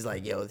bad. He's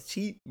like, yo,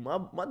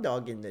 my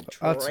dog in the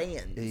I'll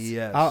trans.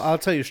 Yes. I'll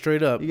tell you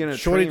straight up. You gonna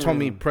Shorty train told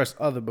me him. press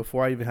other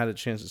before I even had a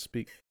chance to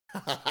speak.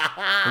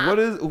 What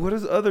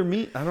is other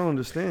meat? I don't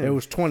understand. It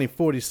was 20,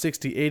 40,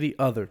 60, 80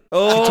 other.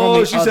 Oh, she told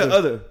me said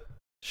other.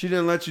 She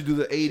didn't let you do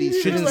the 80s.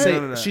 She didn't none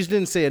of that. say she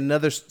didn't say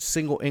another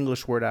single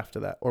English word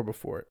after that or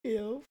before it.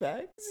 Yo,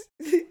 facts.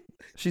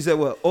 She said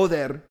what?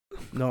 Other.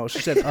 No, she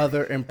said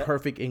other in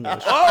perfect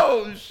English.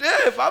 Oh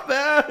shit, my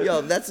bad.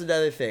 Yo, that's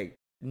another thing.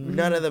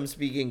 None of them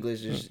speak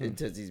English in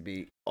Tootsie's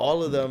Beat.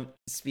 All of them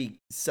speak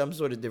some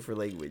sort of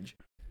different language.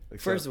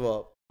 First of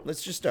all,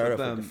 let's just start off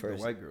with the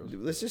first. white girls.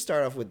 Let's just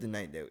start off with the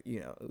night that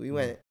we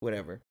went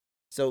whatever.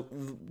 So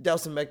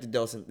Delson, back to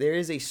Delson. There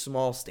is a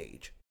small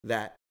stage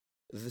that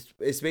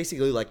it's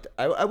basically like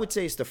I would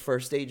say it's the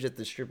first stage that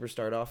the strippers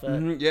start off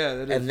at, Yeah,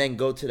 that is. and then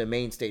go to the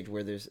main stage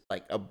where there's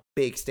like a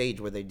big stage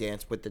where they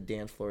dance with the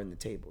dance floor and the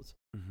tables.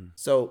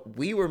 So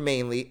we were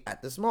mainly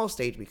at the small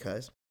stage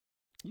because,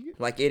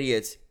 like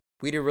idiots,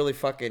 we didn't really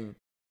fucking.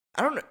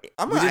 I don't know.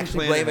 I'm We gonna didn't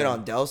actually plan blame it ahead.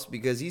 on Dels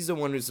because he's the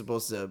one who's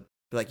supposed to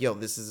be like, yo,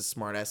 this is a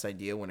smart ass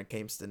idea when it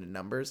comes to the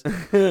numbers,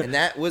 and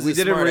that was we a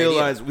didn't smart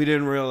realize. idea. We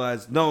didn't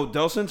realize. No,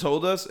 Delson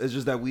told us. It's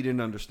just that we didn't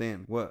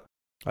understand. What?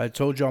 I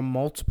told y'all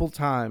multiple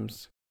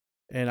times,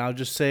 and I'll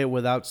just say it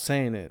without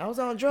saying it. I was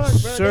on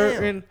drugs,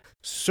 bro.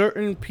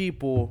 Certain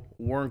people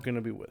weren't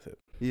gonna be with it.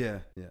 Yeah.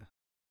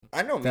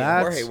 I know me and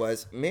That's- Jorge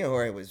was. Me and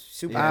Jorge was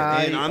super. Yeah,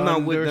 happy. and I'm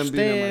not with them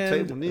being at my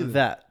table understand neither.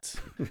 that,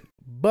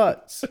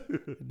 but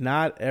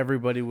not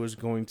everybody was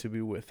going to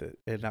be with it,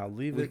 and I'll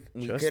leave it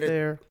We just coulda-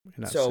 there. and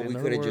not So say we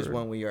another could have just word.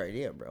 went with your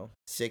idea, bro.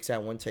 6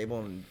 at one table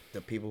and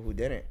the people who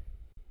didn't,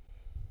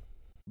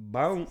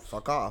 Bounce.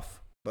 fuck off.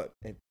 But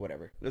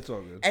whatever. It's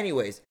all good.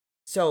 Anyways,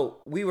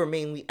 so we were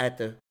mainly at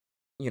the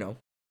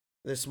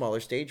smaller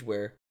stage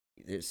where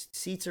there's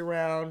seats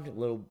around, a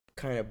little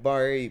kind of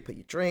bar. You put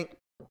your drink,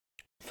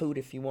 food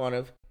if you want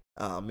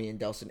to. Me and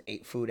Delson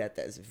ate food at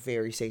that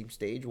very same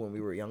stage when we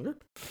were younger.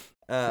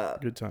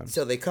 Good times.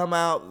 So they come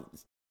out,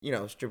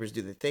 strippers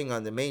do the thing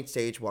on the main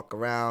stage, walk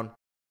around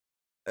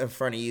in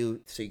front of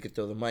you so you could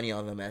throw the money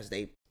on them as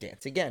they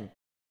dance again.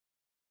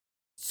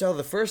 So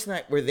the first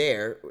night we're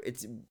there,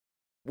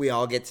 we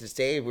all get to the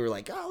stage. We're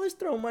like, oh, let's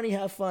throw money,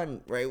 have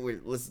fun, right?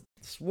 Let's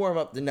warm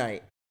up the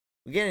night.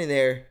 We get in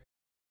there,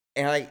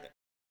 and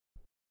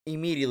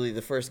immediately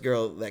the first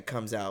girl that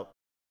comes out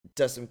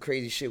does some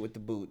crazy shit with the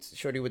boots.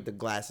 Shorty with the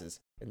glasses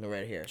and the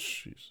red hair.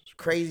 Jesus.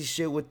 Crazy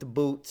shit with the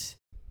boots.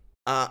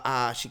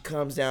 She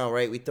comes down,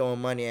 right? We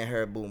throwing money at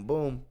her, boom,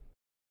 boom.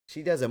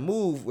 She does a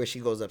move where she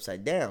goes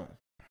upside down.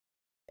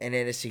 And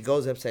then as she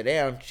goes upside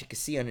down, she can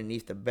see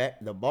underneath the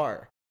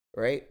bar,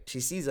 right? She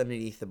sees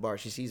underneath the bar.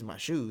 She sees my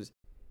shoes.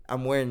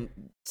 I'm wearing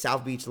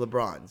South Beach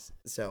LeBrons.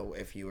 So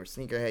if you are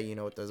sneakerhead, you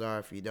know what those are.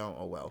 If you don't,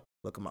 oh well,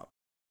 look them up.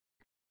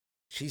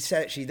 She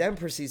then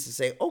proceeds to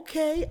say,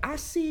 okay, I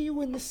see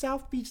you in the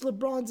South Beach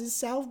LeBrons in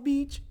South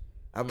Beach.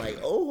 I'm like,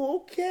 oh,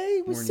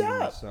 okay, what's When you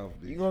in up?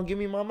 South Beach. You gonna give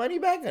me my money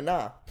back or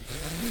nah?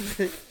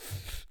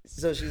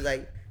 So she's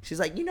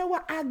like, you know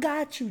what? I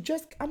got you.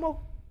 Just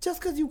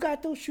cause you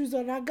got those shoes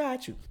on, I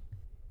got you.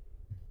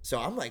 So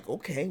I'm like,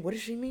 okay, what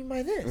does she mean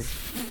by this?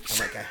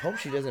 I'm like, I hope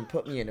she doesn't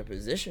put me in a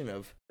position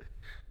of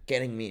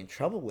getting me in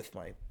trouble with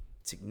my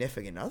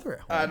significant other at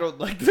home. I don't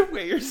like the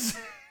way you're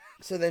saying.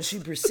 So then she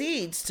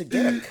proceeds to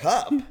get a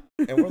cup,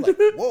 and we're like,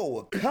 whoa,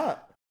 a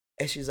cup.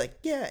 And she's like,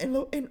 yeah,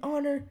 in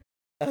honor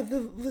of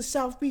the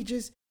South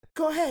Beaches,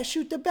 go ahead,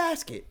 shoot the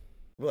basket.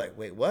 We're like,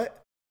 wait,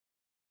 what?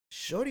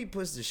 Shorty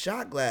puts the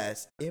shot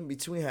glass in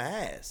between her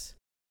ass.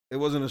 It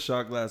wasn't a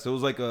shot glass. It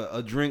was like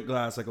a drink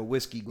glass, like a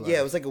whiskey glass. Yeah,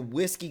 it was like a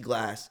whiskey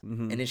glass.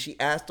 Mhm. And then she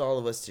asked all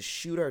of us to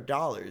shoot our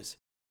dollars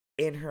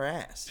in her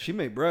ass. She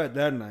made bread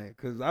that night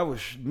because I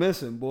was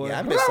missing, boy. Yeah,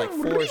 I missed like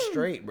 4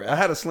 straight, bro. I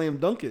had to slam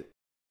dunk it.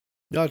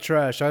 Y'all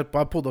trash. I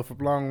pulled off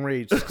a long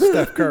range.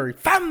 Steph Curry.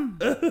 Bam!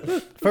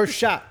 First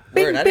shot.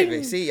 Word, I didn't bing.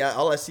 even see.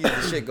 All I see is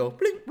the shit go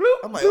blink, bloop.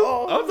 I'm like,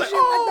 oh, I was like, shit,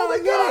 my oh, dog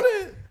they got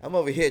it. I'm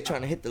over here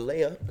trying to hit the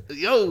layup.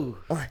 Yo.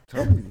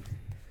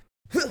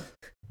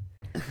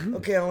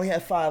 Okay, I only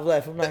have 5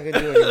 left. I'm not gonna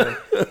do it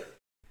anymore.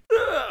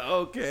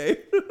 Okay.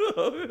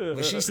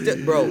 But she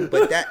stood,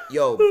 but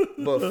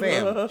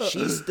fam,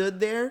 she stood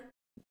there.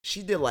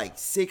 She did like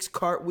 6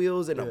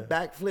 cartwheels and a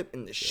backflip,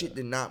 and the shit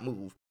did not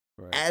move.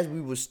 as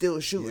we were still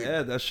shooting.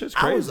 Yeah, that shit's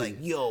crazy. I was like,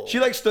 yo. She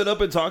like stood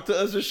up and talked to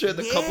us and shit.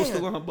 The couple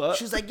still on her butt.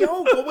 She's like,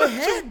 yo, go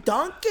ahead,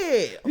 dunk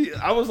it.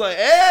 I was like,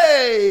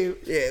 hey.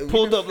 Yeah,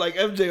 pulled up like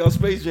MJ on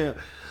Space Jam.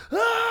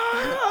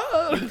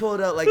 We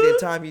pulled up like the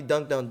time you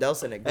dunked on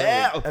Delson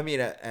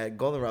at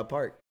Goldenrod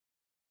Park.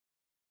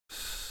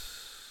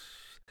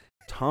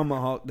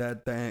 Tomahawk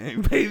that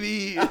thing,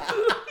 baby.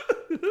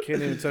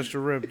 Can't even touch the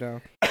rim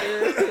now.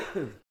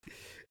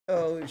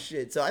 Oh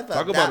shit! So I thought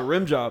talk about a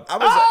rim job. I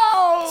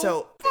was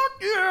so fuck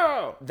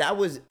yeah. That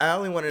was. I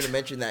only wanted to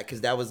mention that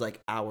because that was like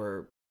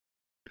our,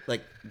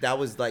 like that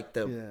was like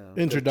the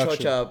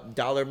introduction Chocha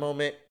dollar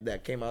moment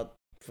that came out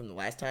from the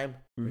last time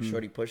where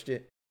Shorty pushed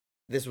it.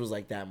 This was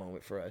like that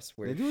moment for us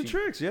where they do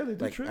tricks. Yeah, they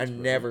do like, tricks. I've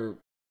never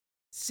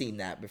seen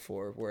that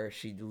before where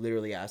she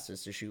literally asked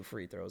us to shoot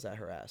free throws at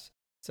her ass.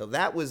 So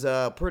that was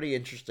pretty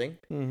interesting.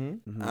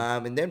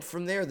 And then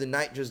from there, the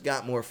night just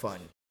got more fun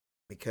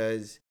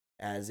because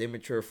as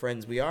immature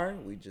friends we are,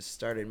 we just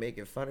started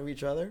making fun of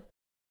each other,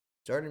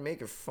 started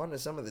making fun of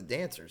some of the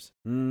dancers.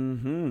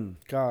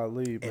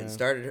 Golly, man. And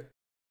started.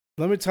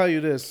 Let me tell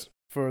you this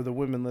for the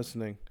women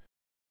listening: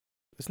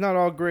 it's not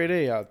all grade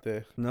A out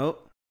there.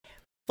 Nope.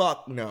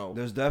 Fuck no.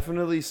 There's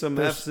definitely some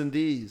F's and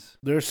D's.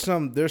 There's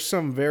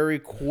some very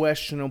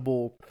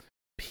questionable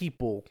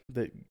people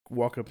that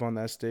walk up on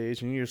that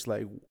stage, and you're just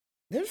like,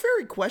 there's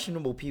very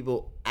questionable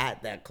people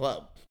at that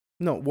club.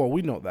 No, well,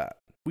 we know that.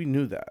 We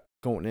knew that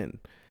going in.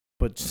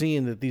 But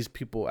seeing that these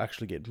people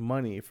actually get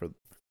money for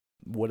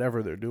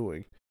whatever they're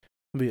doing,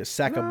 it'll be a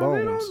sack of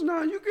bones.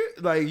 No, you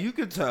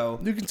could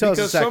tell. You can tell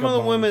because some of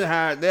the women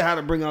had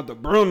to bring out the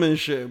broom and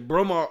shit,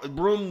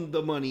 broom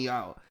the money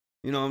out.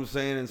 You know what I'm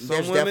saying? And some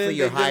there's women, definitely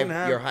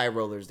your high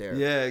rollers there.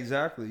 Yeah,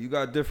 exactly. You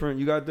got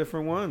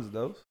different ones,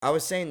 though. I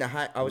was saying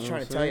I was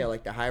trying to tell you,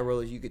 like the high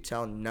rollers, you could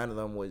tell none of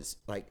them was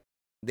like.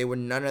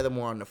 None of them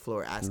were on the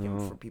floor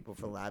asking for people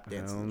for lap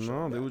dances.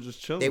 No, they were just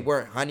chilling. They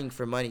weren't hunting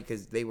for money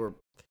because they were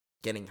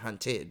getting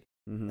hunted.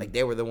 Like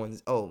they were the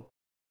ones. Oh,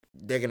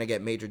 they're gonna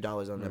get major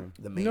dollars on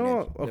the main.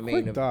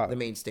 The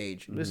main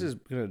stage. This is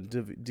gonna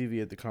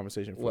deviate the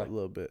conversation for a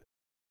little bit,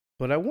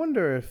 but I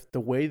wonder if the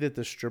way that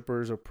the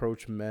strippers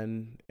approach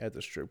men at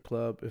the strip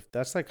club, if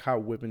that's like how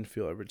women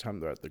feel every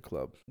time they're at the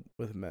club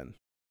with men.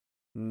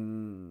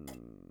 No,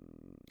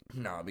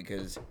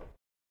 because.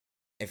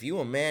 If you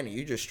a man and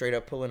you just straight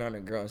up pulling on a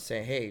girl and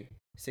saying, hey,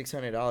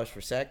 $600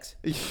 for sex,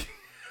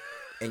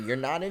 and you're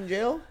not in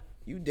jail,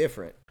 you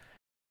different.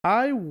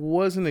 I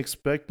wasn't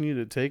expecting you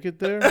to take it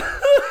there.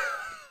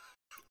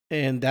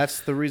 And that's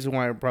the reason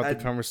why I brought the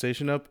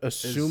conversation up,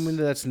 assuming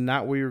that's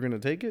not where you're going to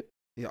take it.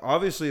 Yeah,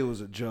 obviously it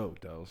was a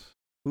joke, though.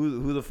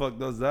 Who the fuck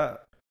does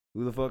that?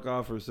 Who the fuck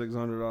offers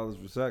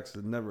 $600 for sex?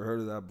 I've never heard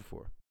of that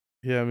before.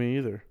 Yeah, me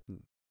either.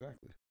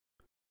 Exactly.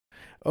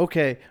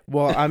 Okay,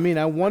 well, I mean,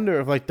 I wonder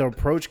if like the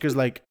approach, because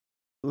like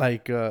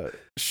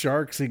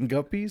sharks and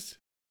guppies.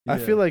 Yeah. I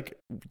feel like,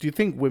 do you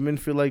think women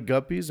feel like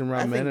guppies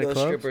around men at clubs? I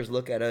think those strippers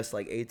look at us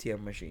like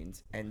ATM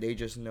machines, and they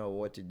just know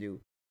what to do.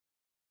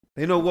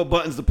 They know what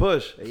buttons to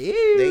push.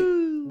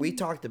 We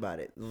talked about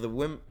it.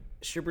 The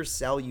strippers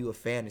sell you a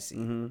fantasy.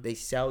 They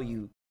sell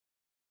you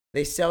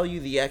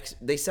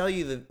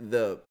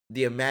the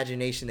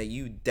imagination that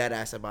you dead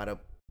ass about to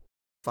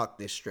fuck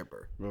this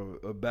stripper.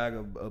 A bag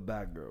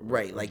girl.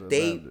 Right. Like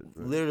they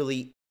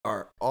literally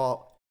are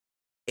all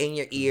in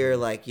your ear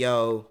like,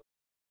 yo,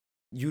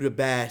 you the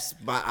best.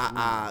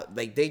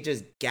 Like they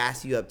just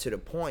gas you up to the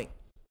point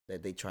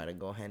that they try to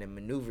go ahead and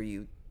maneuver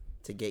you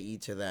to get you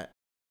to that,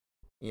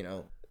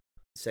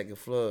 second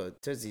floor.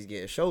 Tootsie's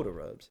getting shoulder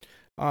rubs.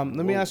 Let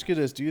me ask you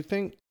this. Do you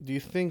think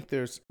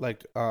there's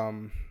like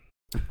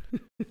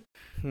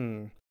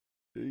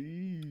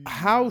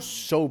how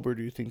sober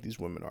do you think these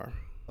women are?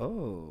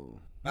 Oh.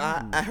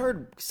 I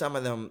heard some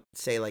of them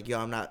say like, yo,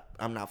 I'm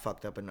not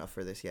fucked up enough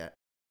for this yet.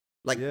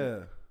 Like,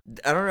 yeah.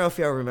 I don't know if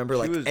y'all remember,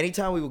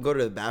 anytime we would go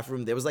to the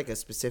bathroom, there was like a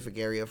specific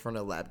area in front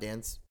of the lap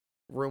dance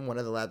room, one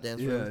of the lap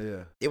dance rooms.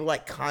 Yeah. It would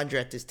like conjure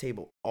at this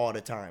table all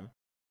the time.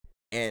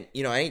 And,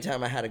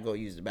 anytime I had to go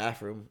use the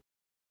bathroom,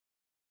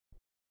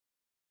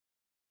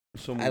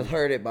 I've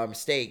heard it by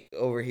mistake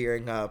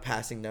overhearing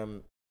passing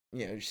them,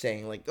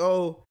 saying like,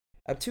 oh,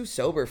 I'm too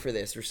sober for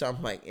this or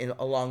something like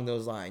along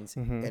those lines.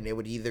 And it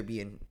would either be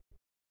in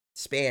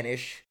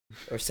Spanish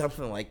or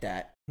something like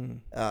that.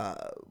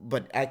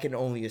 But I can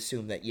only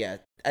assume that, yeah,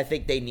 I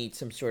think they need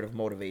some sort of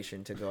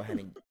motivation to go ahead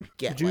and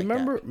get Do you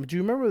remember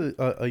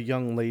a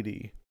young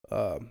lady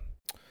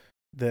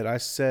that I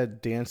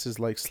said dances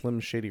like Slim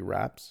Shady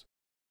raps?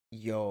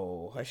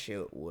 Yo, her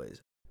shit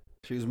was...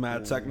 She was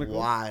mad technical?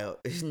 Wild.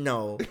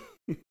 No.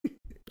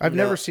 I've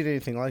never seen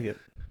anything like it.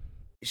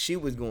 She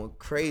was going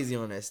crazy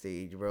on that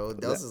stage, bro.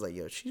 Dels is like,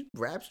 yo, she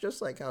raps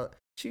just like how...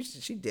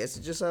 She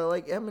dances just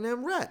like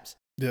Eminem raps.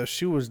 Yeah,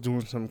 she was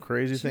doing some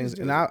crazy things.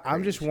 And I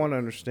just want to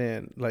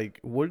understand, like,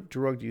 what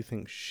drug do you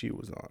think she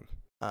was on?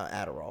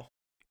 Adderall.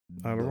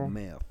 Adderall?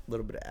 Meth. A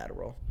little bit of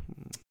Adderall.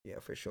 Yeah,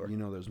 for sure.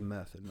 There's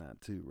meth in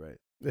that too, right?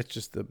 It's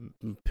just the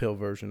pill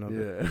version of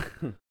it.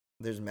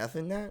 There's meth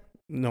in that?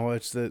 No,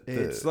 it's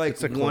it's like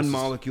one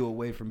molecule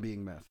away from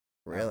being meth.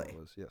 Really? That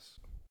was, yes.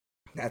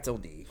 That's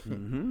OD.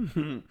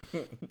 Mm-hmm.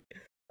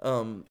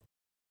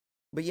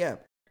 But yeah,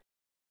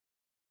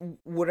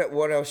 what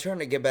I was trying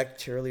to get back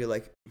to earlier,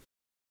 like,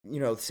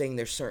 saying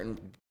there's certain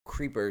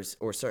creepers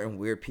or certain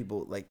weird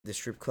people like the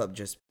strip club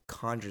just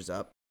conjures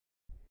up.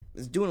 I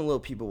was doing a little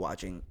people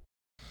watching,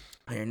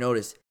 and I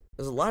noticed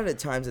there's a lot of the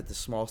times at the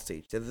small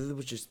stage that there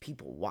was just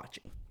people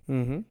watching,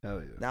 Hell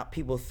yeah. not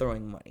people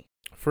throwing money.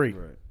 Free.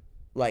 Right.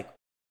 Like,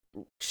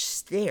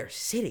 just there,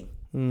 sitting.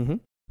 Mm-hmm.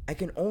 I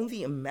can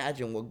only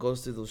imagine what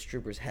goes through those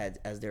strippers' heads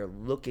as they're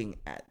looking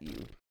at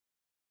you.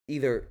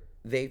 Either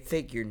they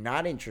think you're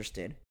not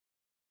interested,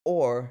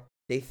 or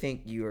they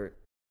think you're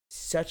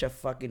such a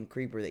fucking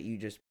creeper that you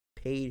just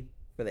paid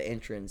for the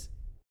entrance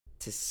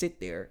to sit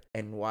there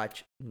and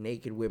watch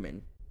naked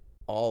women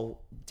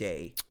all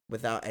day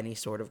without any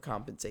sort of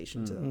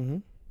compensation to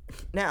them.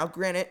 Mm-hmm. Now,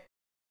 granted,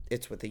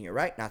 it's within your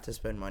right not to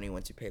spend money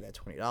once you pay that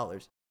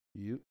 $20.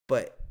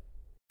 But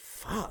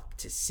fuck,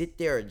 to sit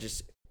there and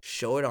just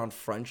show it on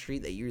Front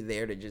Street that you're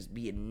there to just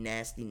be a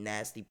nasty,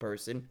 nasty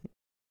person,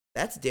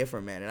 that's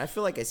different, man. And I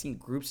feel like I've seen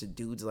groups of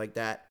dudes like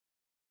that.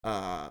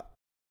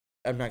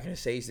 I'm not going to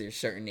say there's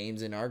certain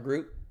names in our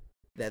group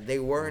that they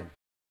weren't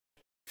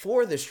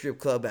for the strip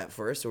club at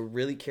first or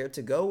really cared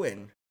to go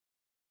in.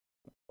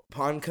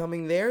 Upon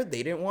coming there,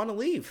 they didn't want to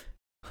leave.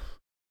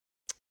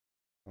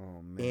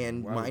 Oh, man.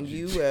 And Why mind would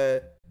you, Why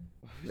the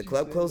would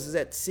club you say closes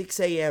at 6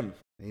 a.m.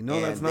 You know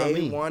and that's not they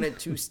me. wanted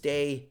to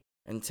stay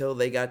until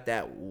they got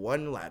that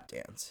one lap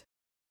dance.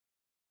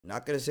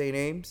 Not going to say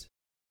names.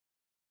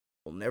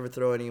 Will never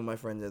throw any of my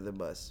friends under the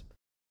bus.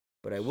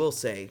 But I will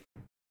say,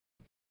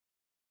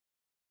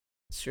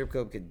 strip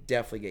club could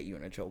definitely get you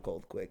in a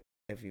chokehold quick.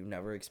 If you've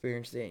never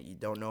experienced it, you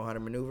don't know how to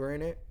maneuver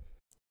in it.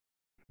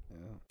 Yeah.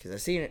 Because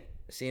I've seen it.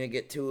 I've seen it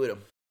get two of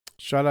them.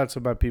 Shout out to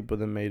my people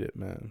that made it,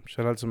 man.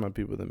 Shout out to my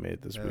people that made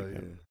it this Hell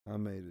weekend. yeah. I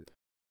made it.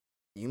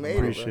 You made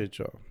Appreciate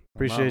y'all.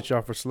 Appreciate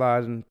y'all for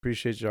sliding.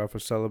 Appreciate y'all for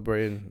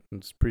celebrating.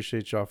 And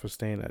appreciate y'all for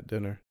staying at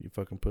dinner, you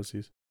fucking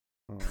pussies.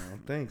 Oh,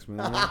 thanks, man.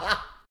 it, Love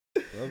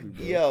bro. you,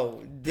 bro.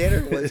 Yo,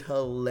 dinner was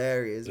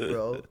hilarious,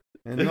 bro.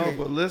 And no,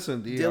 but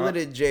listen, dude,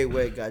 Dylan and Jay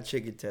Way got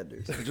chicken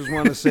tenders. I just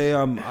want to say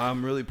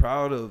I'm really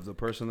proud of the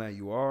person that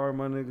you are,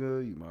 my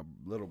nigga. You my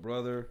little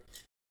brother.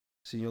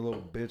 Seeing your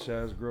little bitch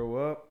ass grow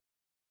up.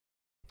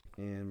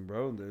 And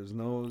bro, there's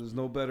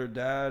no better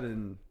dad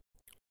in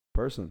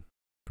person.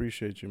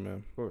 Appreciate you,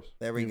 man. Of course.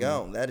 There we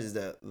go. That is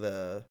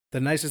the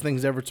nicest thing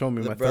he's ever told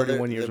me in my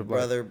 31 years the of life.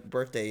 brother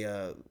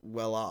birthday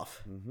well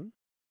off. Mm-hmm.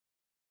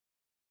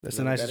 That's You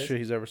the know what nicest that shit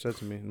he's ever said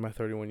to me in my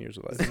 31 years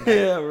of life.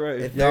 Yeah,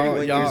 right. If- y'all,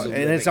 31 years of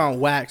and it's living. on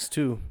wax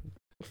too.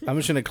 I'm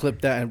just gonna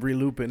clip that and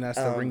re-loop it, and that's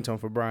the Um, ringtone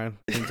for Brian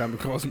anytime he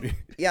calls me.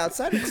 Yeah,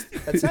 outside of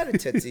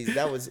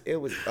Tootsie's, it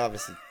was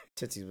obviously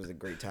Tootsie's was a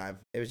great time.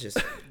 It was just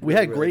We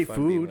had great fun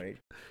being food. with you.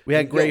 We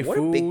had Yo, great what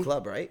food, a big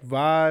club, right?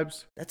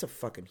 vibes. That's a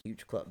fucking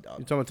huge club, You dog.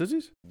 talking about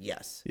Tootsie's?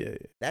 Yes, Yeah,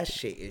 that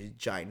shit is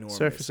ginormous.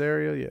 surface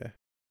area. Yeah,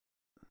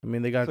 I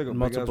mean they got It's like a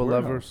multiple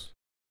big-ass levers.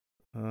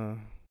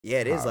 Yeah,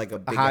 it is like a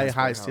big high ass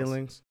warehouse.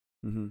 ceilings.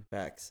 Mm-hmm.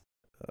 Facts.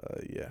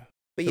 Yeah,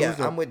 But It yeah, was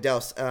a- I'm with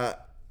Dels. I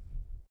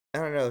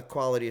don't know. The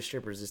quality of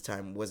strippers this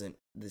time wasn't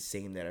the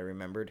same that I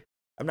remembered.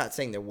 I'm not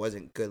saying there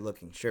wasn't good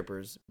looking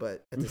strippers,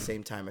 but at the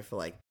same time, I feel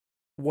like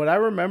what I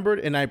remembered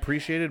and I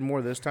appreciated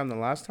more this time than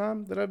last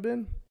time that I've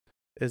been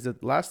is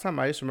that last time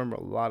I used to remember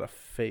a lot of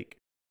fake.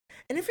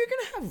 and if you're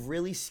gonna have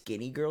really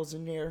skinny girls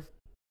in there,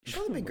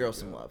 show the big girls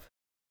some love.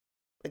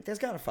 Like that's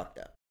kind of fucked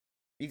up.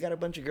 You got a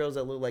bunch of girls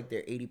that look like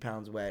they're 80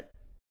 pounds wet.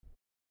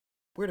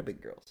 We're the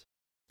big girls.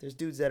 There's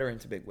dudes that are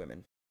into big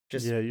women.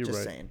 Just Yeah, you're just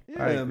right. saying.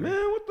 Yeah, I agree.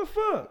 man, what the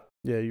fuck?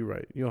 Yeah, you're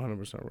right. You're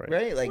 100% right.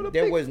 Right? What a Like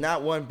there big- was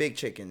not one big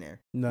chick in there.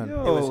 None.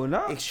 Yo, It was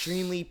not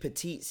extremely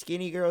petite,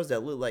 skinny girls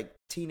that look like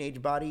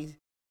teenage bodies.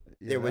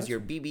 Yeah, There was that's- your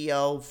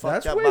BBL fucked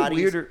That's up way bodies.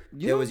 weirder.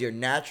 There was your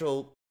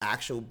natural,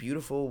 actual,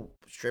 beautiful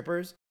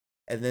strippers,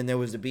 and then there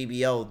was the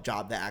BBL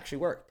job that actually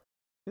worked.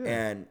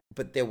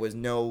 But there was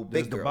no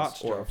There's big the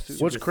girls botch or jobs, too.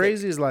 super What's thick.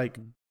 crazy is like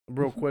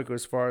real quick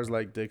as far as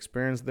like the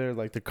experience there,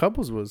 like the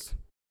couples was.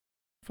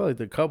 I felt like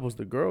the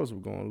girls were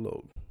going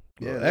low.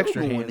 Yeah,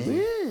 extra they were going hands.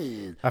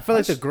 in. I feel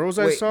like the girls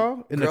I Wait,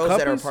 saw in the girls couples.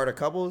 that are part of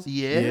couples.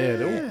 Yeah,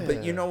 they were-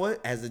 But you know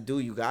what? As a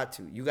dude, you got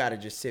to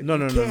just sit. No, you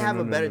no, can't no, no, have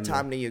no, a no, better no, no.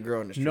 time than your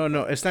girl in the strip No,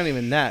 club. it's not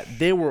even that.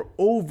 They were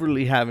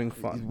overly having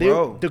fun.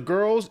 Bro. The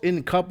girls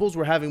in couples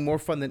were having more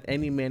fun than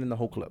any man in the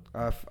whole club.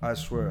 I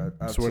swear.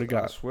 I Swear to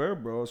God. I swear,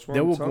 bro. I swear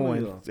They I'm were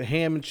telling going you.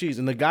 ham and cheese,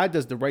 and the guy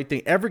does the right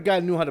thing. Every guy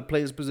knew how to play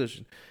his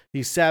position.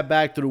 He sat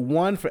back through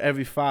one for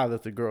every five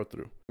that the girl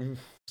threw. Mhm.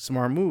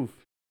 Smart move.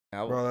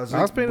 Bro, that's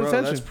I was paying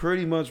attention. That's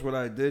pretty much what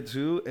I did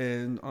too.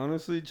 And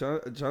honestly,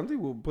 Chanti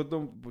will put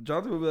them.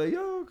 Chanti will be like,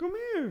 "Yo, come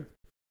here,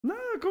 nah,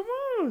 come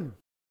on,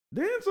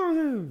 dance on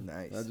him."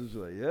 Nice. I just be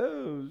like,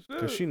 "Yo, shit,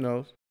 Because she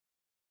knows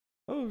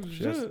oh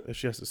if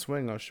she has to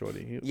swing on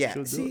Shorty. Yeah,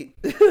 she'll do see,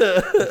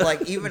 shit."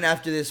 like even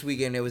after this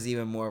weekend, it was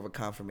even more of a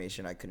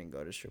confirmation I couldn't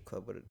go to strip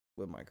club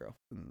with my girl.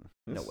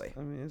 No way.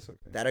 I mean, it's okay.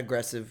 That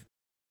aggressive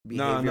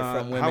behavior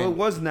from women. How it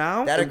was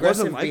now? that it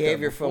wasn't aggressive like that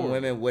behavior from before.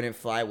 women wouldn't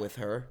fly with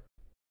her.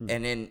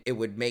 and then it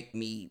would make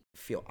me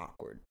feel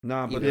awkward.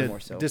 Nah, but Even Yeah, more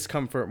so.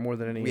 discomfort more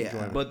than any Yeah.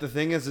 enjoyment. But the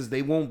thing is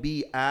they won't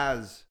be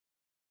as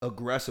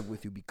aggressive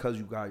with you because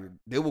you got your.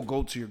 They will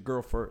go to your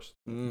girl first.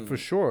 For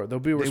sure, they'll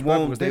be They respectful.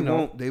 won't. because They know.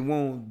 won't. They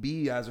won't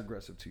be as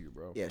aggressive to you,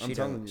 bro. Yeah, I'm she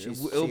telling don't. you,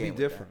 She's- it'll she be ain't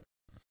with different.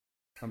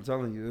 I'm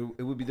telling you,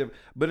 it would be different.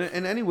 But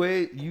in any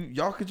way,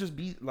 y'all could just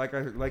be like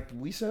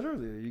we said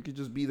earlier. You could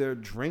just be there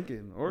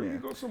drinking, or you Yeah.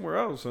 could go somewhere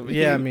else.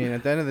 Yeah, I mean,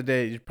 at the end of the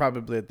day, you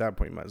probably at that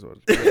point you might as well.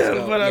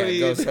 Go- but I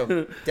go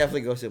mean,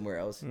 definitely go somewhere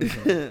else.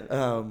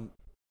 Mm-hmm.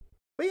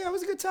 But yeah, it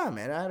was a good time,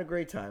 man. I had a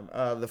great time.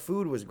 The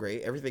food was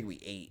great. Everything we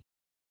ate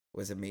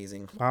was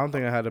amazing. I don't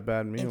think I had a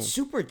bad meal. And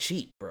super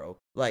cheap, bro.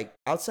 Like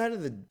outside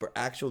of the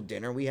actual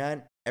dinner we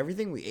had,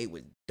 everything we ate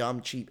was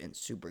dumb cheap and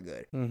super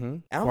good. Mm-hmm.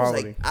 I was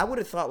Quality. like, I would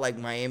have thought like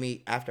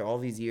Miami after all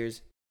these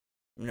years,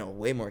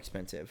 way more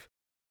expensive.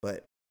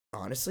 But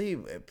honestly,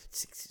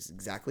 it's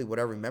exactly what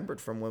I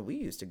remembered from when we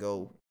used to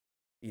go,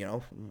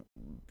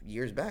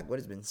 years back. What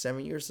has it been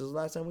 7 years since the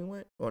last time we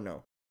went? Oh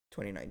no,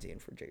 2019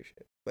 for J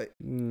shit. But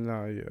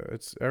No, yeah,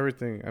 it's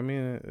everything. I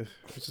mean,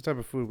 it's the type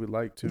of food we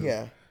like too.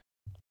 yeah,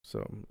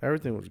 So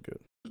everything was good.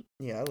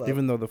 yeah, I love.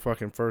 Even though the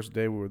fucking first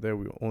day we were there,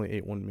 we only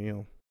ate one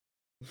meal.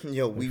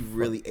 we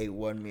really ate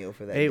one meal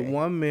for that. Ate day.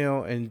 one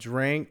meal and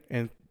drank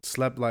and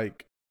slept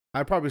like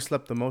I probably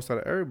slept the most out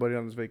of everybody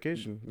on this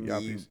vacation. You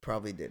Yappies.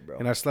 probably did, bro.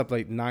 And I slept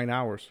like 9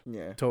 hours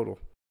Yeah, total.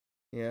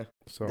 yeah.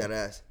 So That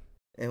ass.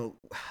 And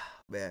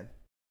man,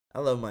 I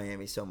love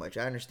Miami so much.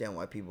 I understand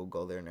why people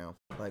go there now.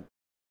 Like,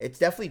 it's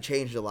definitely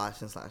changed a lot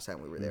since last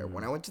time we were there. Mm-hmm.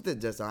 When I went to the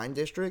design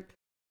district,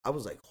 I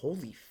was like,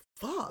 holy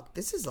fuck,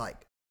 this is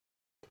like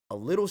a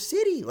little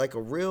city. Like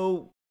a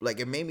real, like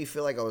it made me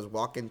feel like I was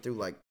walking through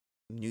like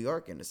New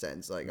York in a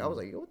sense. Like I was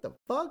like, what the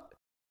fuck?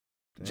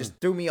 Damn. Just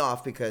threw me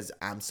off because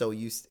I'm so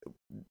used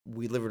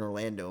we live in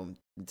Orlando,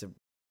 and to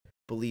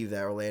believe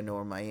that Orlando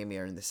or Miami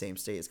are in the same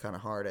state is kind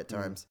of hard at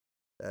times.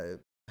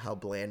 How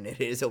bland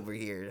it is over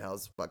here and how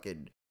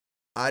fucking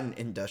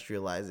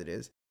unindustrialized it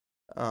is.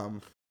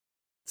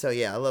 So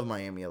yeah, I love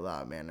Miami a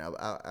lot, man.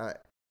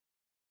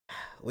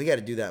 We got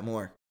to do that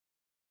more.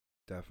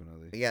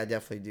 definitely. We got to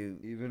definitely do.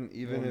 Even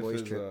One if boys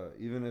it's trip.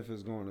 even if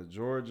it's going to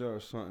Georgia or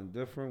something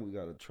different, we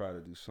got to try to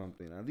do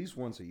something at least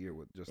once a year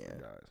with just Yeah.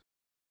 the guys.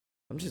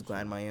 I'm just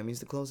glad Miami's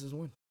the closest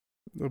one.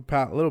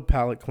 little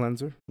palate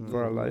cleanser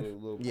for our life.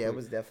 Little Yeah, it quick.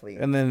 was definitely.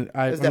 And then was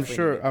I'm definitely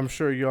sure needed. I'm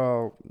sure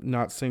y'all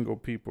not single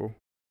people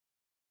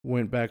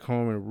went back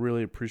home and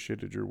really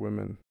appreciated your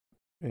women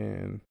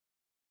and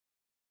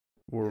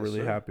were Yes, really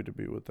sir. happy to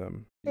be with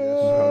them. Yes,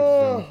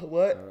 Oh, sir.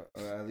 what?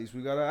 At least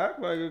we gotta act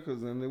like it,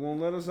 because then they won't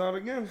let us out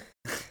again.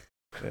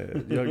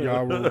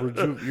 Y'all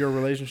were your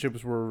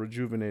relationships were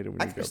rejuvenated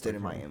when I you could have got stayed back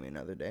in home. Miami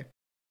another day.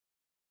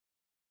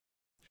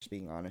 Just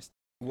being honest.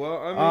 Well,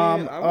 I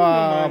mean, I wouldn't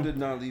have minded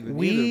not leaving.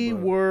 We either,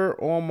 but were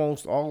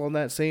almost all on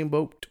that same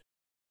boat.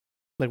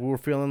 Like we were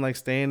feeling like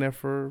staying there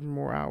for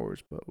more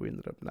hours, but we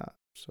ended up not.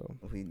 So,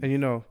 We,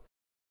 and well,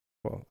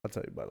 I'll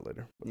tell you about it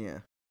later. yeah.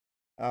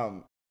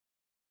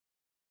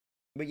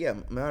 But yeah,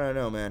 I don't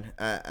know, man.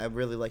 I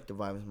really liked the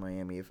vibes in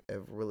Miami. It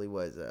really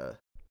was a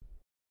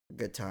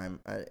good time.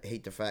 I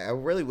hate the fact. I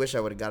really wish I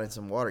would have gotten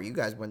some water. You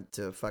guys went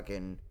to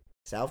fucking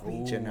South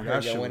Beach, and I Ooh, heard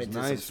that y'all shit went was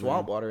into some nice,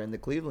 swamp man. water in the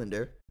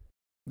Clevelander.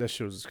 That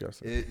shit was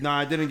disgusting. No,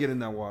 I didn't get in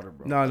that water,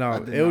 bro. No, I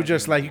did it was not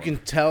just get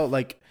in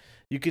like that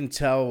you can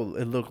tell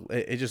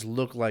it just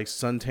looked like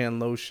suntan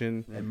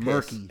lotion water. And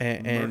piss. murky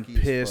and Murky as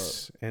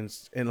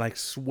piss and like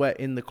sweat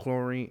in the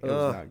chlorine. It was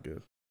Ugh. not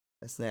good.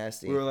 That's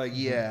nasty. fuck. We were like,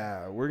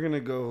 yeah, we're gonna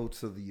go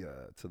to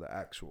the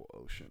actual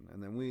ocean,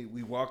 and then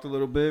we walked a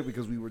little bit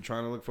because we were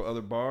trying to look for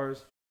other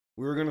bars.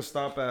 We were gonna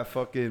stop at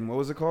fucking, what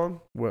was it called?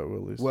 Wet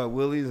Willies. Well,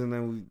 Willie's, and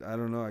then I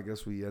don't know. I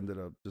guess we ended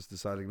up just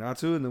deciding not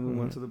to, and then we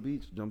went Mhm. to the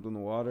beach, jumped in the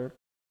water.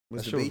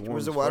 was that the shit was beach? warm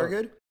Was the as water fuck.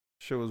 good?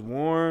 Shit was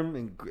warm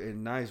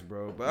and nice,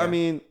 bro. But I Yeah.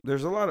 mean,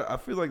 there's a lot of. I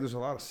feel like there's a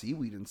lot of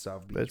seaweed in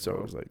South Beach. It's bro.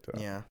 always like that.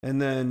 Yeah.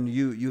 And then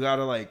you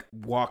gotta like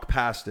walk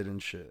past it and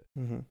shit.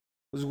 Mm-hmm.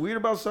 What's weird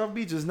about South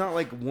Beach is not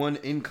like one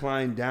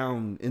incline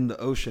down in the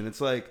ocean.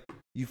 It's like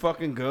you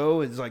fucking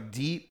go. It's like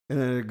deep, and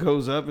then it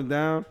goes up and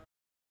down.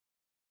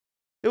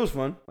 It was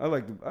fun. I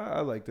liked it. I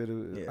liked it.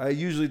 Yeah. I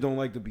usually don't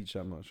like the beach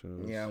that much.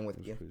 Yeah, I'm with it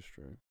was you. pretty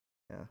straight.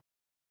 Yeah.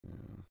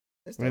 Yeah.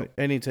 That's dope.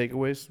 Any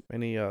takeaways?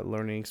 Any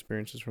learning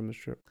experiences from this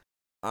trip?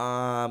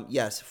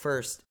 Yes.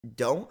 First,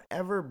 don't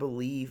ever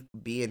believe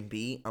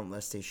B&B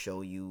unless they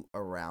show you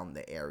around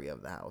the area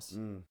of the house.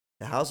 Mm.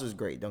 The house was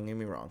great. Don't get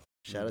me wrong.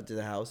 Shout out to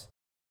the house.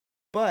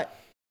 But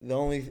the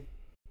only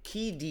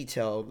key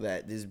detail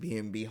that this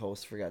B&B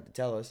host forgot to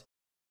tell us,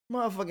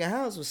 motherfucking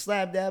house was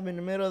slap dab in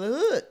the middle of the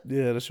hood.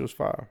 Yeah, that shit was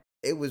fire.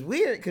 It was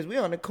weird because we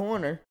on the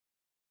corner.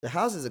 The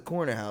house is a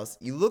corner house.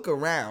 You look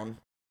around,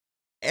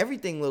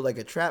 everything looked like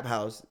a trap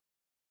house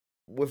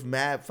with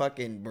mad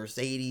fucking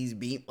Mercedes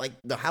beam. Like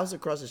the house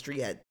across the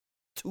street had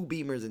 2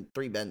 Beamers and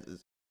 3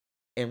 Benzes,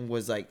 and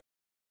was like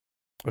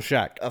A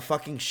shack. a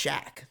fucking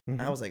shack. Mhm.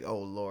 I was like, oh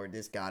Lord,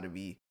 this gotta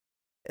be.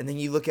 And then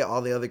you look at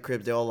all the other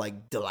cribs, they're all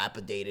like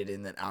dilapidated,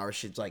 and then our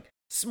shit's like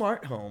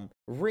smart home,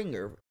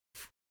 ringer.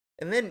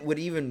 And then what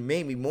even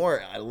made me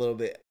more a little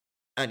bit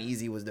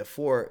uneasy was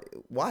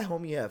why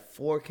homie have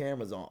 4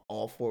 cameras on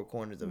all 4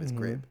 corners of his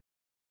crib.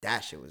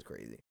 That shit was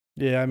crazy.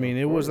 Yeah, I mean,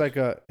 it was like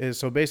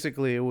so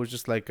basically it was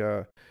just like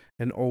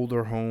an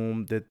older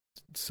home that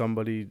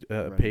somebody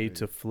paid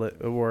to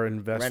flip or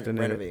invest in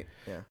renovate. it.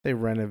 Yeah. They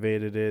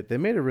renovated it. They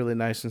made it really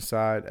nice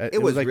inside.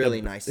 It was like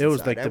really nice It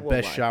was inside. like I the won't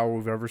best lie. shower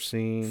we've ever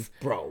seen.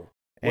 Bro,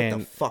 what the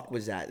fuck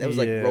was that? That was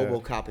like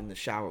RoboCop in the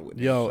shower with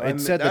me. Yo, it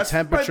said the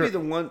temperature.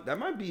 That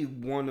might be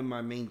one of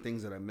my main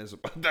things that I miss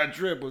about that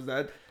trip was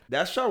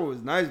that shower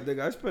was nice,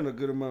 nigga. I spent a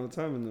good amount of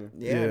time in there.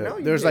 Yeah,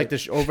 no, there's like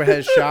this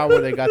overhead shower.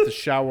 They got the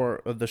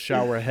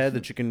shower head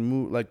that you can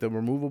move, like the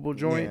removable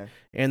joint,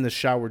 and the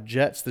shower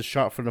jets, the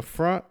shot from the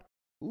front.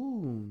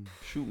 Ooh,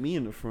 shoot me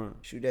in the front.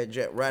 Shoot that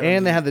jet right.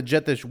 And they had the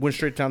jet that went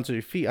straight down to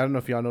your feet. I don't know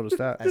if y'all noticed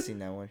that. I seen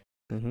that one.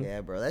 Mm-hmm.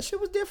 Yeah, bro, that shit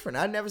was different.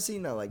 I'd never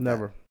seen that like that.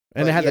 Never.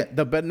 And they had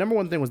the number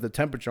one thing was the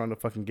temperature on the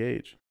fucking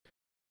gauge.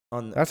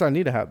 That's why I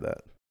need to have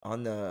that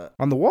on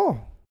the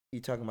wall.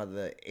 You talking about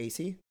the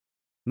AC?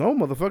 No,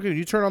 motherfucker.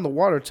 You turn on the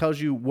water, it tells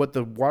you what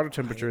the water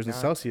temperature is in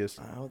Celsius.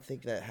 I don't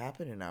think that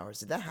happened in ours.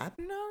 Did that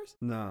happen in ours?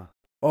 Nah.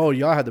 Oh,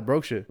 y'all had the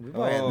broke shit.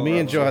 Me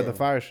and Joe had the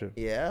fire shit.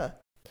 Yeah.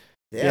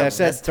 Yeah, it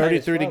said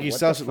 33 degrees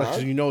Celsius, like,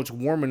 so you know it's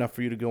warm enough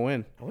for you to go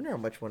in. I wonder how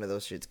much one of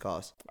those shits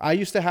cost. I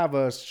used to have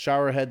a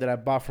shower head that I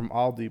bought from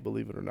Aldi,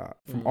 believe it or not.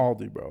 From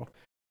Aldi, bro.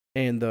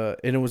 And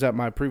it was at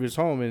my previous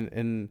home,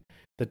 and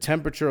the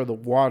temperature of the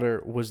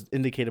water was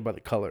indicated by the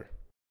color.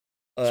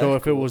 So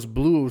if it was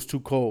blue, it was too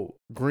cold.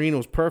 Green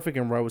was perfect,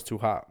 and red was too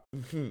hot.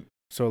 Mm-hmm.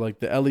 So like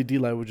the LED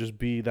light would just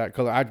be that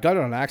color. I got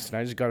it on accident.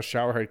 I just got a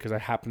shower head because I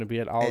happened to be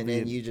at Aldi. And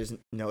then you just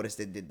noticed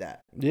it did that.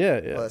 Yeah.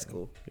 Well, that's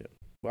cool. Yeah.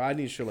 Well, I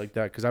need shit like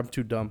that because I'm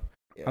too dumb.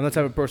 Yeah. I'm the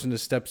type of person that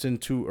steps in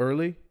too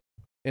early,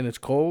 and it's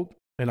cold,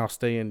 and I'll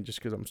stay in just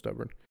because I'm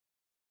stubborn.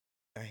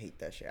 I hate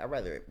that shit. I'd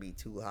rather it be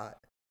too hot.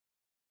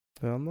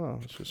 Hell no,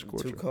 it's just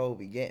scorching. Too cold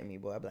be getting me,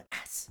 boy. I'd be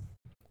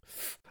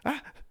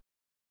like,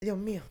 Dios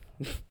mío.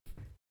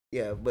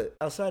 Yeah, but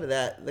outside of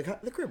that,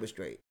 the crib was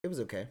straight. It was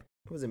okay.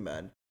 It wasn't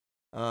bad.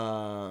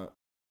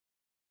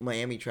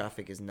 Miami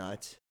traffic is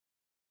nuts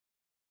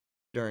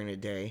during the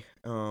day.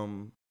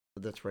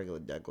 But that's regular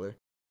Degler.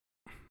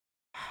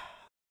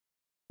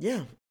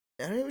 Yeah,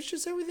 and it was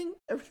just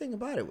everything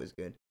about it was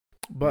good.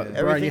 But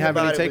Brian, you have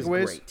any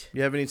takeaways?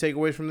 You have any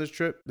takeaways from this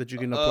trip that you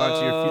can apply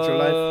to your future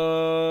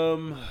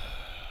life?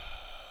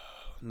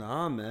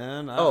 Nah,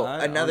 man.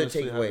 Another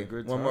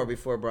takeaway. One more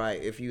before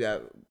Brian. If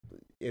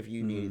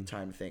you need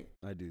time to think,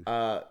 I do.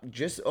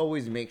 Just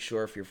always make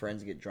sure if your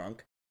friends get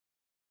drunk,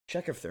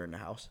 check if they're in the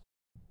house.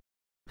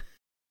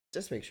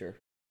 Just make sure.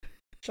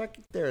 Check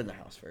if they're in the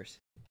house first.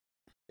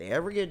 If they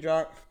ever get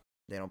drunk,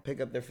 they don't pick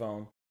up their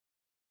phone.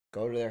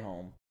 Go to their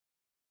home.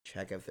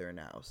 Check if they're in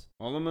the house.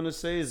 All I'm gonna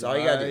say is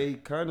I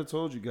kind of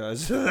told you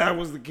guys that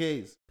was the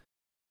case,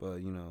 but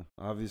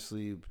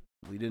obviously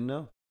we didn't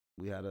know.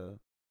 We had to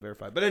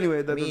verify. But anyway,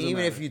 that doesn't even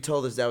matter. if you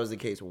told us that was the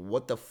case,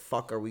 what the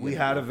fuck are we? We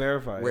had to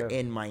verify. We're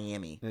in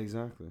Miami.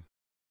 Exactly.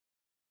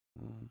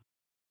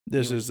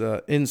 This is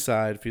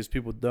inside because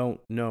people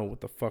don't know what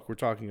the fuck we're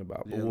talking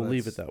about, but we'll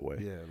leave it that way.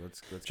 Yeah,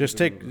 let's just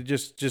take care of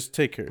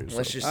yourself.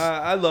 Let's just.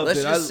 I love it.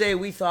 Let's just say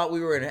we thought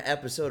we were in an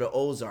episode of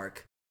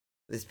Ozark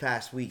this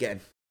past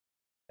weekend.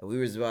 And we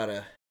was about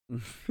to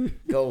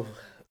go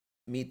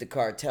meet the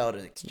cartel to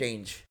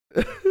exchange.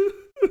 We're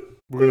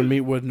going to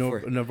meet with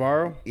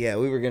Navarro? Yeah,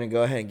 we were going to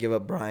go ahead and give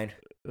up Brian.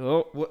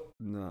 Oh, what?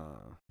 Nah.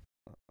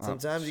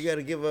 Sometimes you got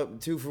to give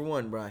up 2 for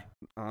 1, Brian.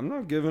 I'm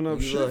not giving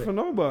up shit for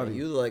nobody.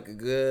 You like a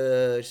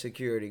good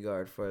security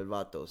guard for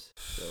Vatos.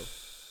 So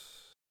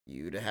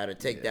you'd have had to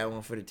take that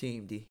one for the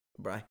team,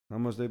 Brian. How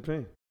much they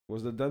pay?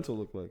 What's the dental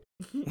look like?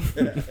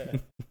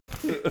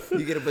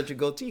 You get a bunch of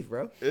gold teeth,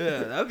 bro.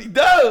 Yeah, that'd be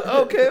dope.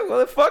 Okay,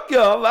 well, fuck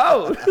y'all, I'm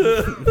out.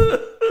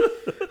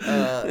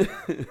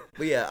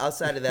 But yeah,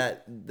 outside of that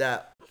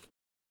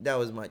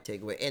was my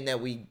takeaway, and that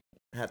we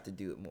have to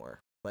do it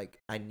more.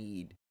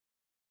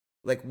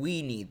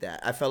 We need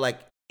that. I felt like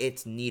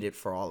it's needed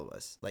for all of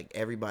us. Like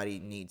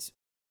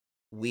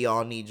we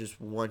all need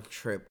just one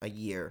trip a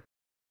year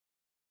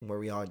where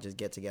we all just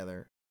get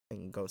together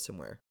and go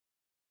somewhere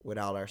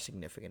without our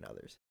significant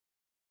others.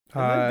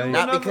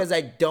 Not because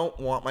I don't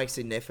want my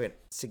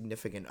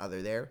significant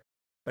other there,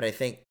 but I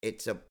think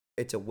it's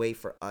a way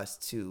for us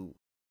to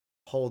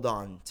hold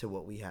on to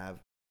what we have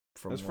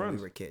from when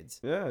we were kids.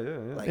 Yeah.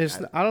 Like,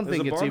 I don't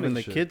think it's even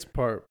the kids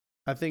part.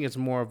 I think it's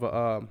more of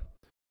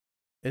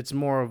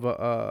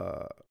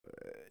a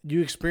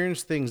you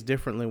experience things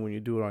differently when you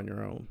do it on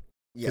your own.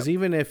 Because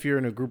even if you're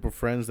in a group of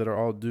friends that are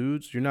all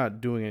dudes, you're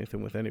not doing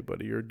anything with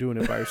anybody. You're doing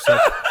it by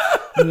yourself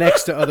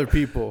next to other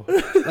people.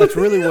 That's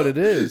really what it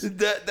is.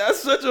 That's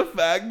such a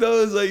fact,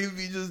 though. It's like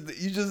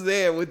you just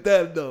there with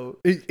them, though.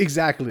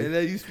 Exactly. And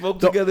then you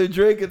smoke together,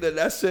 drink, and then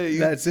that's it.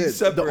 That's it.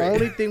 The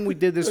only thing we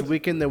did this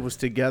weekend that was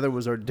together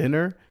was our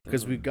dinner,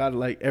 because we got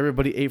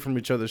everybody ate from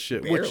each other's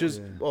shit, barely. which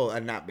is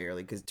not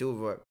barely, because two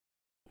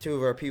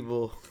of our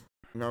people.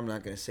 No, I'm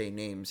not gonna say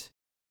names.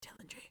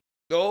 Dylan J.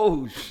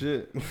 Oh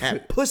shit!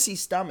 Had pussy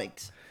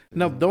stomachs.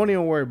 No, don't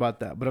even worry about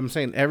that. But I'm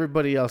saying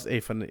everybody else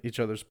ate from each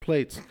other's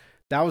plates.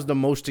 That was the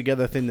most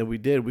together thing that we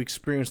did. We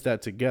experienced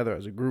that together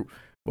as a group.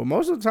 But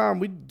most of the time,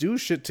 we do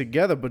shit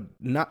together, but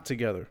not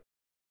together.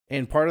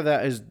 And part of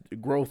that is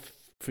growth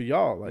for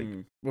y'all, like,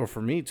 or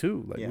for me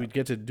too. Like, we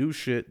get to do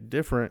shit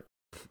different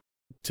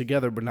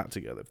together, but not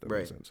together. If that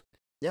makes sense.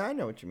 Yeah, I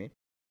know what you mean.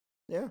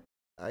 Yeah,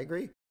 I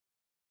agree.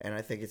 And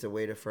I think it's a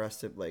way for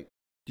us to like.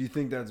 Do you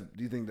think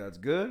that's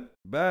good?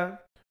 Bad?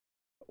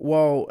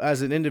 Well,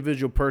 as an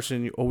individual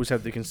person, you always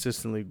have to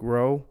consistently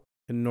grow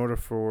in order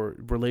for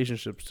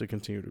relationships to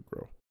continue to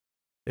grow.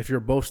 If you're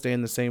both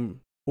staying the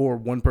same, or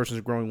one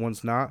person's growing,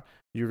 one's not,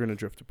 you're gonna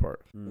drift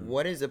apart.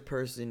 What is a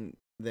person?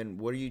 Then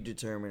what do you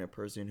determine a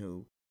person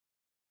who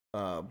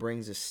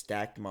brings a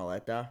stacked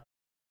maleta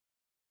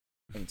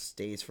and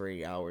stays for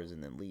 8 hours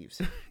and then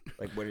leaves?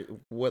 Like,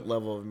 what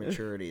level of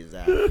maturity is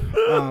that?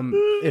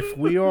 If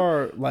we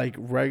are like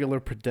regular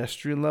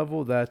pedestrian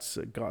level, that's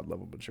God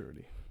level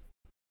maturity.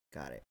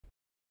 Got it.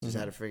 Just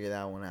had to figure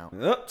that one out.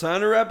 Yep, time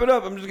to wrap it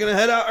up. I'm just gonna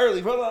head out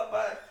early. Hold up,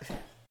 bye.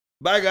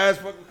 Bye, guys.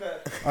 Fucking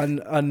cut.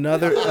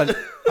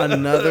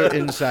 Another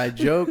inside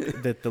joke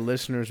that the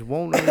listeners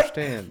won't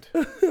understand.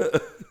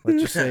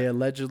 Let's just say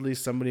allegedly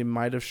somebody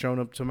might have shown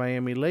up to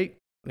Miami late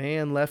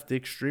and left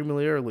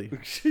extremely early.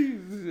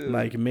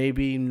 Like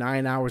maybe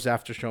 9 hours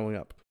after showing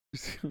up.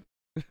 You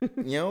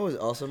know what was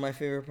also my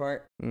favorite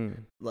part?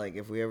 Like,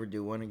 if we ever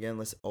do one again,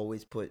 let's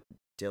always put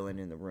Dylan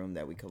in the room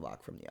that we could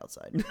lock from the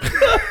outside.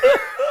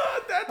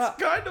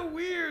 That's kind of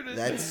weird.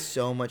 That's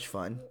so much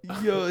fun.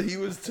 Yo, he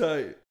was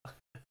tight.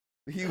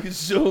 He was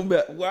so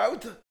mad. Why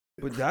would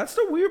but that's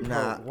the weird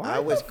part. Why I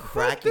was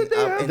cracking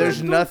up.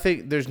 There's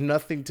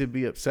nothing to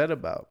be upset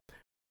about.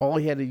 All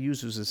he had to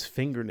use was his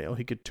fingernail.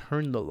 He could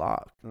turn the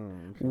lock. Oh,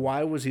 okay.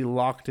 Why was he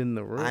locked in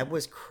the room? I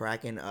was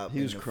cracking up.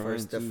 He was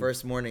crying the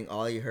first morning,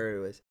 all you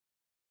heard was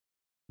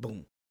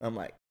boom. I'm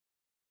like,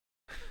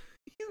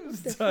 he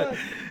was tight.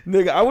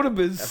 Nigga, I would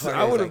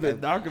have been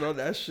knocking on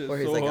that shit. Or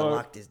he's so like, hard. I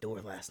locked his door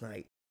last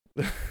night.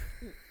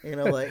 You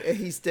know, like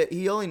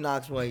he only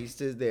knocks when he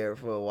stood there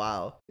for a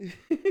while.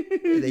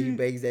 And then he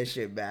bangs that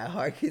shit bad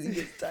hard because he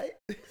gets tight.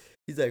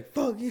 He's like,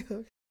 fuck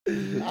you.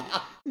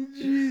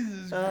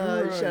 Jesus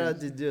Christ. Shout out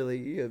to Dilly.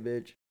 You a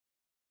bitch.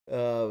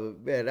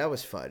 Man, that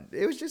was fun.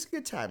 It was just a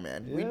good time,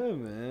 man. Yeah,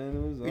 man.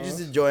 It was we awesome.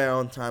 just enjoy our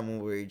own time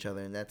when we're each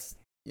other. And that's,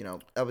 you know,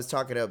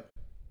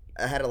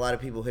 I had a lot of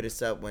people hit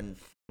us up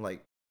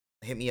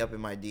hit me up in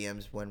my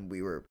DMs when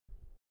we were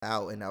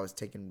out and I was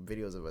taking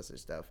videos of us and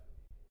stuff.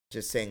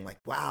 Just saying, like,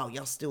 wow,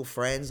 y'all still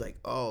friends? Like,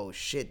 oh,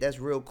 shit, that's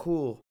real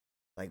cool.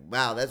 Like,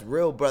 wow, that's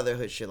real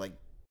brotherhood shit. Like,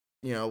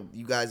 you know,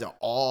 you guys are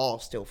all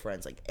still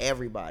friends. Like,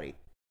 everybody.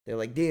 They're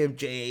like, damn,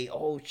 Jay.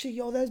 Oh, shit,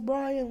 yo, that's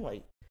Brian.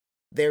 Like,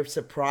 they're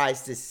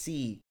surprised to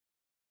see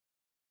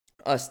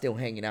us still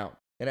hanging out.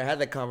 And I had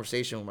that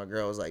conversation with my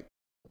girl. I was like,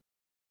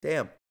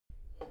 damn,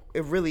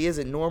 it really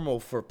isn't normal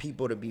for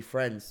people to be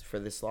friends for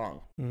this long.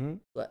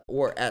 Mm-hmm.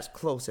 Or as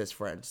close as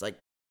friends. Like,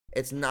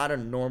 it's not a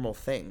normal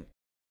thing.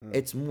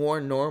 It's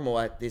more normal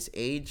at this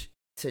age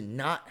to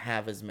not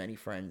have as many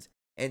friends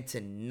and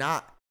to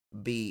not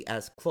be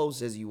as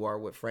close as you are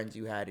with friends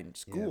you had in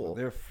school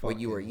when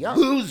you were young.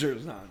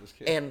 Losers. No, I'm just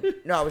kidding. And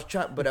no, I was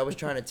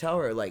trying to tell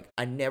her, like,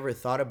 I never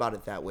thought about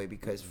it that way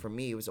because for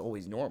me it was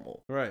always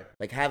normal. Right.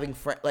 Like having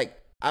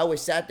like I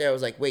always sat there, I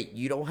was like, wait,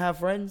 you don't have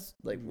friends?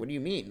 Like, what do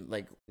you mean?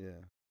 Like,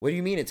 what do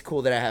you mean it's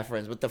cool that I have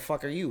friends? What the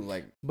fuck are you?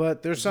 Like,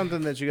 but there's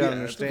something that you gotta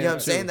understand. You know what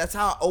I'm saying? That's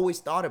how I always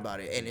thought about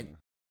it. And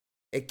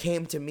it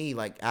came to me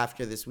like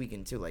after this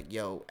weekend too, like,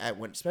 yo,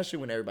 especially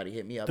when everybody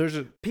hit me up,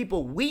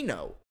 people we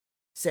know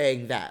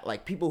saying that,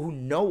 like people who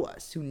know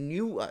us, who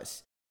knew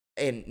us,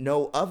 and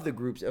know of the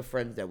groups of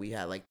friends that we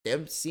had, like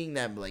them seeing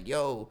them, like,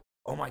 yo,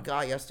 oh my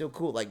god, y'all still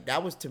cool. Like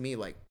that was to me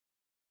like,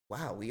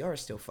 wow, we are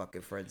still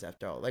fucking friends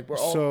after all. Like we're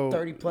all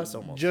 30 plus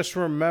almost. Just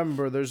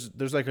remember, there's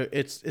like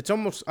it's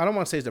almost, I don't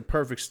want to say it's a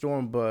perfect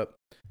storm, but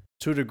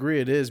to a degree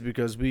it is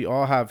because we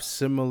all have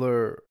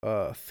similar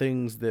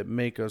things that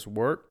make us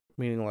work.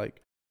 Meaning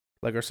like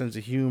our sense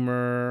of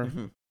humor,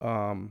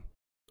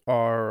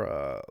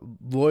 our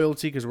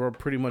loyalty, because we're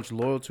pretty much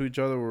loyal to each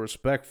other. We're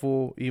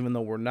respectful, even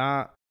though we're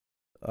not.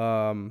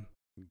 And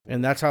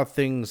that's how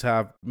things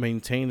have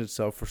maintained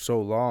itself for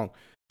so long.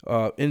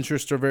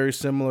 Interests are very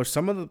similar.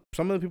 Some of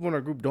the people in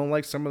our group don't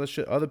like some of the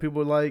shit other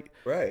people like.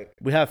 Right.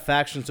 We have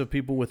factions of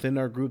people within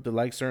our group that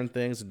like certain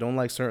things, that don't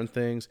like certain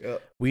things.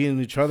 Yep. We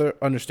and each other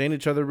understand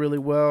each other really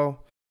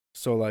well.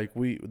 So like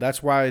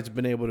that's why it's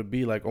been able to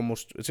be like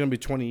almost, it's gonna be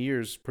 20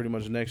 years pretty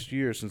much next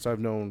year since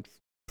I've known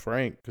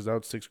Frank, because I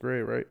was 6th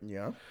grade, right?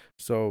 Yeah.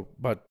 So,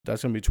 but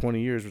that's gonna be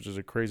 20 years, which is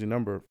a crazy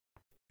number.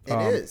 It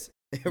is.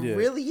 It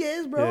really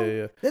is, bro.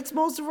 Yeah. That's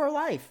most of our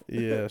life.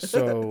 Yeah.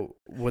 So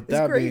with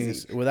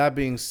that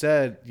being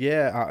said,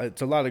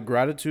 it's a lot of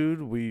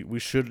gratitude. We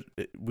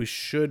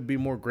should be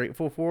more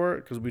grateful for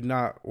it because we're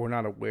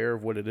not aware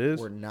of what it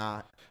is. We're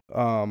not.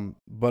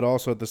 But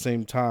also at the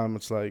same time,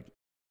 it's like,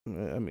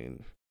 I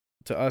mean,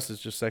 to us,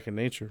 it's just second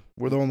nature.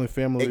 We're the only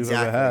family we've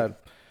ever had.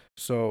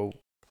 So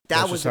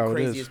that was the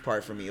craziest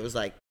part for me. It was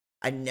like,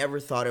 I never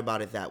thought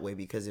about it that way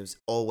because it's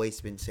always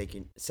been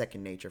second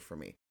nature for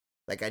me.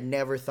 Like, I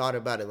never thought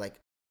about it like,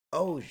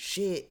 oh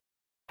shit,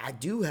 I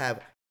do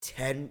have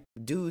 10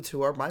 dudes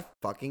who are my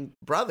fucking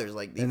brothers.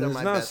 Like, these And are it's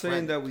my not best saying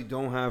friends. that we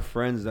don't have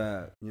friends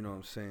that, you know what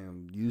I'm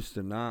saying, used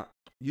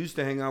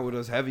to hang out with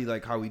us heavy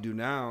like how we do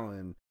now,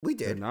 and We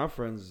they're did. not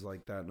friends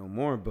like that no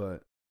more,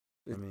 but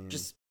I mean,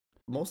 Just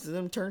most of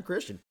them turned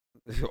Christian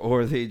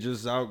or they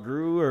just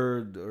outgrew,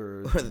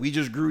 or we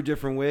just grew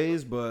different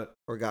ways, but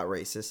or got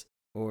racist.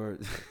 or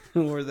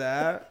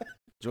that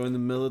joined the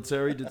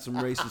military, did some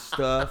racist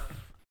stuff.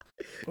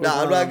 No,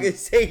 I'm not gonna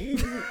say.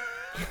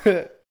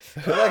 I'm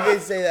not gonna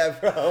say that,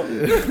 bro.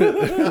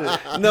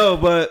 No,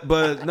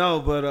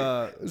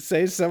 but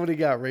Say somebody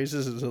got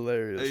racist is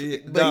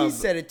hilarious. But he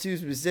said it too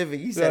specific.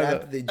 He said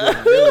after they joined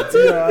the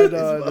military. Yeah, I This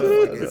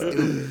motherfucker's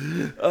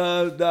stupid.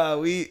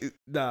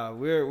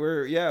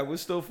 we're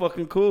still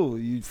fucking cool.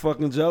 You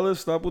fucking jealous?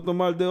 Stop with the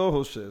mal de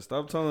ojo shit.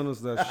 Stop telling us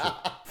that shit.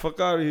 Fuck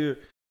out of here.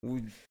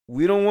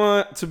 We don't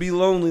want to be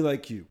lonely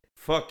like you.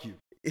 Fuck you.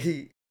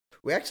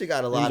 We actually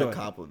got a lot of Enjoy.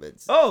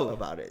 compliments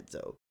about it.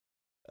 So,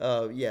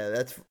 yeah,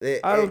 that's.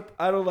 I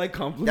don't like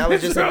compliments. That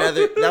was just bro.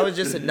 another. That was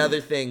just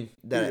another thing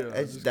that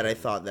Yeah, just I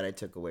thought that I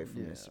took away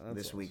from Yeah, this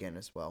that's awesome. weekend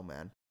as well,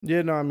 man.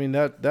 Yeah, no, I mean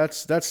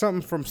that's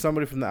something from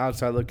somebody from the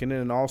outside looking in,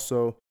 and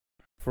also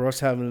for us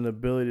having an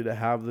ability to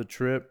have the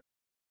trip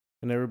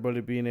and everybody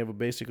being able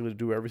basically to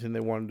do everything they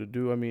wanted to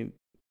do. I mean,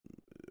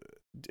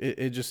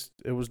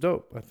 it was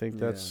dope. I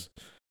think it's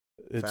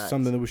Facts.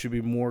 something that we should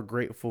be more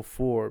grateful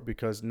for,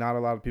 because not a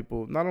lot of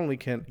people not only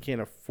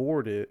can't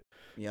afford it,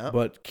 Yep.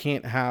 but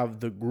can't have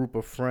the group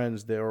of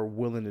friends that are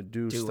willing to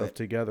do stuff it.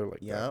 together like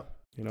that. Yep.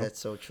 You know, That's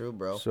so true,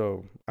 bro.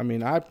 so I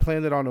mean, I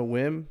planned it on a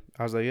whim.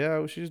 I was like, yeah,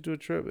 we should just do a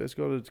trip. Let's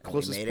go to the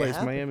closest made it place,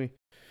 happen. Miami,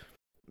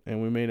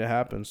 and we made it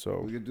happen.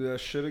 So We could do that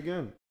shit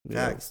again.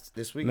 yeah, Facts.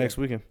 This weekend. next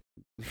weekend.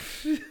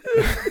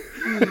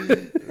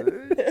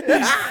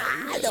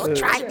 Don't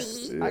try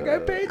me. I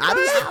got paid. I'll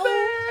be out.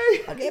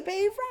 I get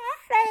paid Friday.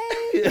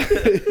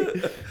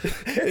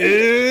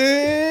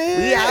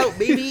 We out,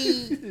 baby.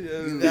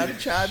 You gotta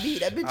try me.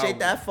 That bitch ain't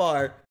that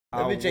far.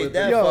 That bitch ain't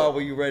that Yo. far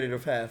when you ready to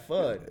have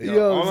fun.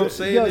 Yo, all I'm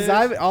saying is-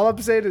 all I'm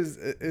saying is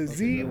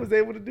Z was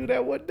able to do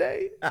that one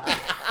day.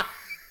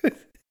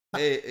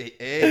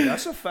 Hey,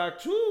 that's a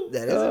fact too.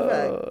 That is a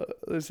fact.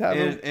 Let's have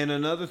him. And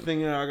another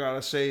thing that I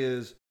gotta say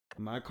is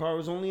my car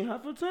was only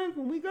half a tank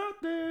when we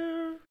got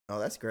there. Oh,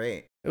 that's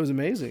great. It was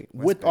amazing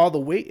That's with great. all the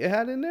weight it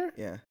had in there.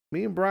 Yeah.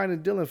 Me and Brian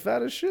and Dylan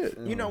fat as shit.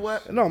 You know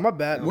what? No, my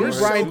bad. We're Me,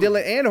 Brian, so-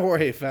 Dylan, and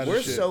Jorge fat We're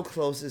as shit. so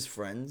close as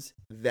friends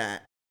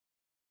that,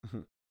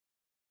 and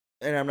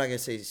I'm not gonna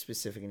say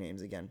specific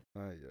names again.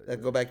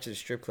 Go back to the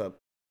strip club.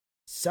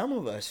 Some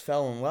of us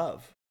fell in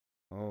love.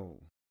 Oh,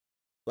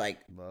 Like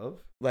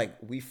love.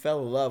 we fell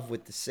in love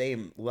with the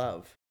same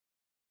love.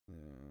 Yeah.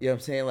 You know what I'm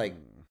saying?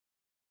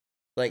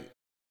 Like,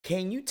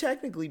 can you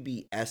technically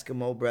be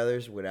Eskimo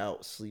brothers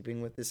without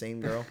sleeping with the same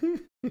girl?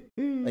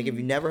 Like, if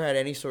you never had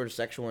any sort of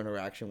sexual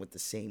interaction with the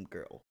same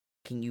girl,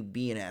 can you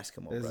be an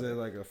Eskimo Is brother? it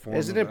like a form?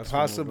 Isn't of it Eskimo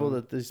possible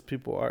brother? that these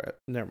people are?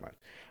 Never mind.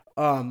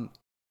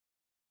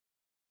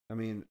 I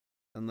mean,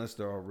 unless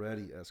they're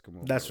already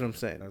Eskimo. That's what I'm brothers.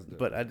 saying. That's different.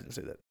 But I didn't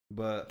say that.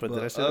 But But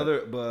did I say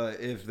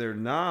but if they're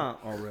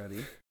not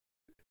already,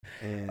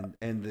 and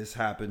this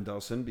happened,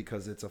 Dawson,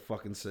 because it's a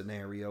fucking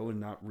scenario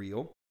and not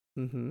real.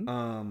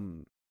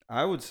 Mm-hmm.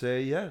 I would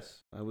say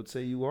yes. I would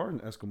say you are an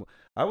Eskimo.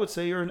 I would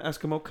say you're an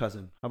Eskimo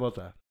cousin. How about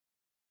that?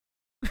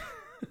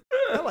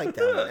 I like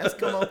that one.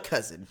 Eskimo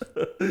cousin.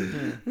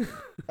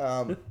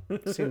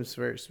 Seems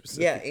very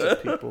specific. Yeah, to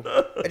people.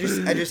 I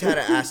just had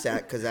to ask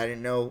that because I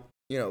didn't know.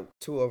 You know,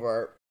 two of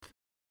our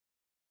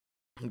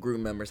group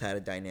members had a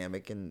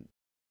dynamic in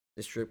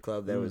the strip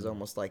club that was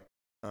almost like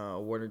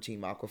Warner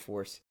Team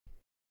Aquaforce.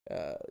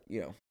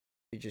 You know,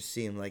 it just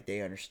seemed like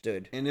they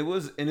understood. And it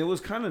was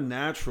kind of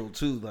natural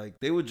too. Like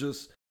they would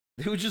just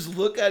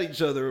look at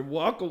each other and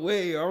walk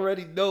away.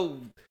 Already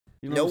know,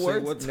 you know, No what I'm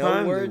saying, words, what no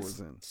time they words was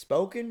in.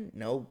 spoken,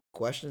 no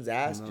questions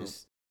asked, No.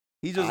 just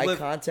He just eye lived.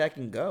 contact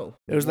and go.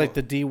 It was like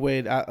the D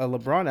Wade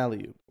LeBron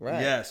alley-oop. Right.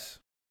 Yes,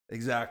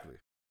 exactly.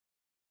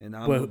 And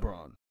I'm Well-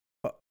 LeBron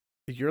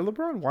You're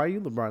LeBron. Why are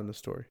you LeBron in the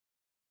story?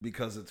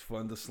 because it's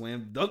fun to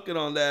slam dunk it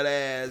on that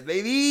ass,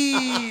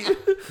 baby.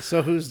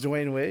 So who's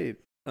Dwayne Wade?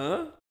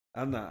 Huh?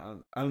 I'm not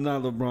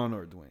LeBron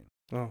or Dwayne.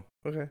 Oh,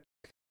 okay.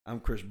 I'm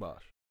Chris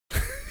Bosh.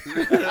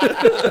 I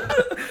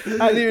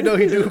didn't even know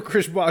he knew who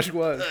Chris Bosh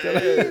was.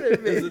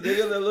 It's a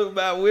nigga that looked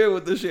bad weird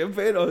with the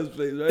champagne on his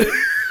face, right?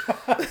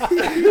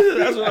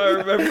 That's what I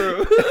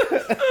remember.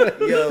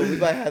 Yo, we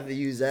might have to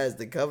use that as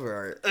the cover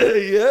art.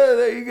 Yeah,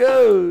 there you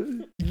go.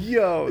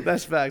 Yo,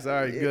 that's facts. All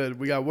right, good.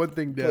 We got one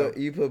thing down.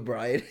 You put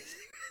Brian.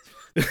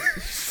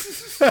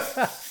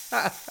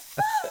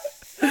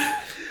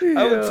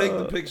 I would take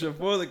the picture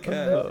for the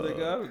cat. Nigga,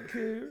 I don't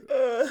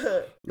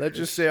care. Let's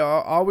just say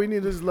all we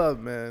need is love,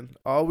 man.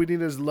 All we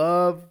need is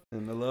love.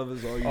 And the love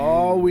is all you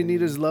All need. we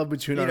need is love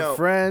between You our know-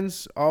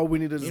 friends. All we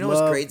need is You know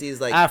love. what's crazy is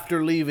like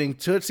After leaving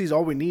Tootsie's,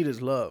 all we need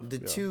is love. the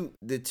Yo. two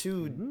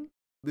Mhm.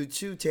 the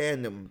two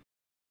tandem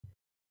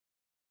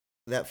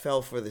that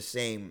fell for the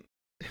same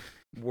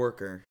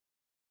worker,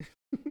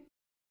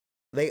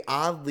 they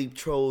oddly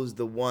chose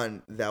the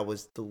one that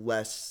was the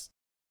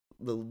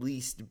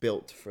least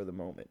built for the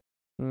moment.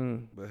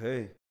 But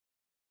hey,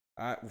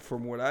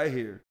 from what I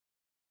hear,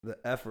 the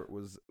effort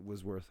was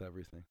worth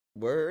everything.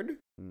 Word?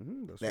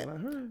 That's what I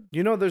heard.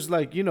 You know, there's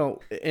like, you know,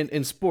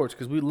 in sports,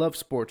 because we love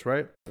sports,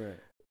 right? Right.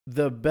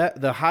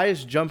 The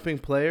highest jumping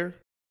player,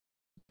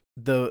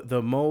 the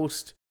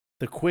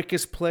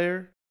quickest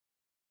player,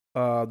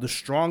 the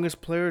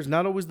strongest player is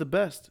not always the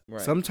best.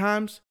 Right.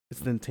 Sometimes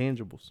it's the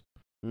intangibles.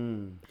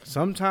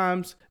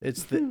 Sometimes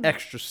it's the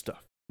extra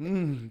stuff.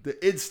 The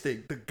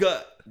instinct, the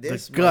gut.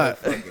 This the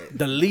gut, motherfucker-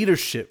 the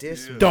leadership,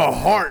 this the motherfucker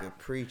heart.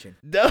 preaching.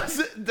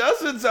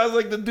 Delson sounds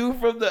like the dude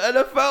from the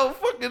NFL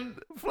fucking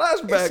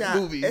flashback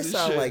movies. It and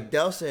sounds shit. like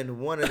Delson,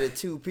 one of the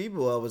two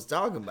people I was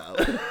talking about.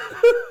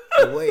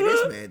 The way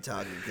this man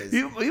talking, because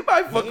he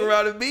might fuck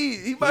around and be.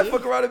 He might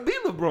fuck around and be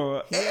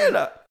LeBron.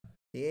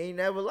 he ain't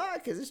never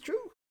lied, because it's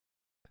true.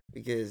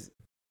 Because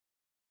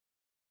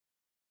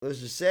let's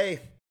just say,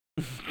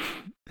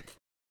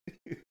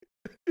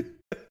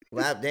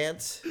 lap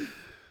dance,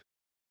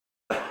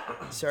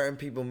 certain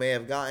people may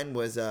have gotten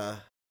was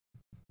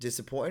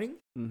disappointing,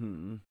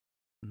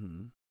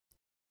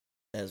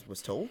 as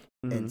was told,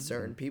 and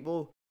certain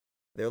people,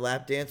 their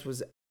lap dance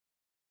was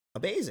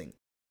amazing,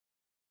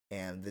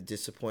 and the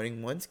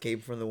disappointing ones came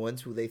from the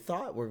ones who they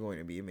thought were going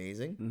to be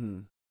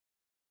amazing,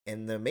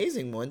 and the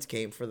amazing ones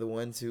came from the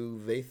ones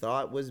who they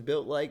thought was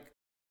built like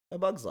A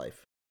Bug's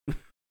Life.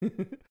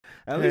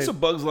 At least A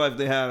Bug's Life,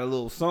 they had a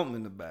little something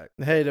in the back.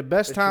 Hey, the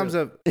best It's times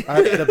true. of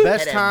the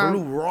best Had that time.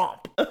 blue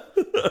romp.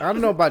 I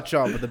don't know about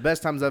y'all, but the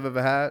best times I've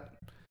ever had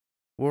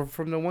were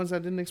from the ones I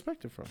didn't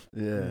expect it from.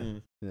 Yeah.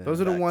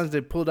 Those are the Facts. ones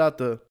that pulled out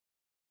the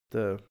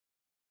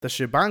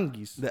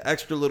shibangis. The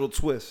extra little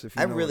twist. If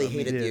you I know really what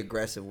hated mean. the Yeah.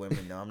 aggressive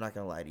women, though. I'm not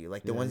gonna lie to you.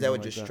 Like the Yeah, ones you that don't would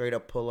like just that? straight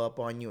up pull up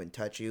on you and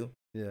touch you.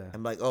 Yeah.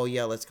 I'm like, oh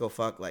yeah, let's go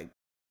fuck. Like,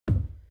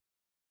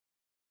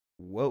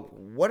 Whoa.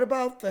 what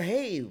about the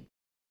hey?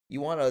 You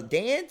want to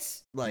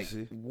dance? Like,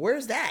 see?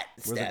 where's that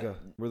We're step?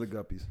 the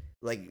guppies.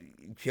 Like,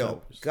 yo,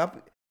 Toes.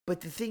 gup. But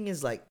the thing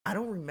is, like, I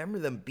don't remember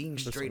them being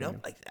That's straight what I up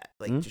mean. like that.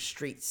 Like, just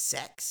straight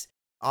sex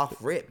off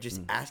rip,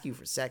 just ask you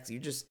for sex. You're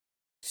just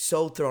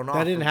so thrown off.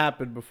 That didn't from-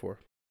 happen before.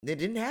 It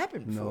didn't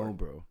happen before. No,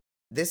 bro.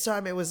 This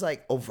time it was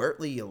like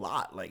overtly a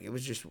lot. Like, it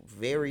was just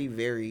very,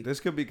 very.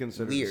 This could be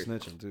considered Weird.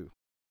 snitching too.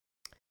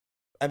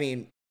 I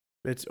mean,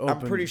 It's open.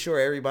 I'm pretty sure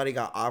everybody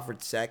got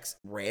offered sex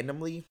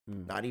randomly,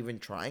 Mm. not even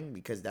trying,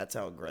 because that's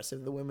how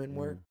aggressive the women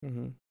were.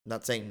 Mm-hmm.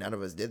 Not saying none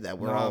of us did that.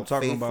 We're No, all I'm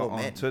talking faithful about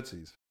men. on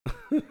Tootsies.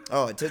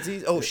 Oh, and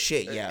Tootsies? Oh,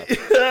 shit, yeah.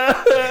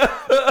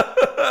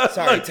 Sorry,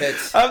 Sorry,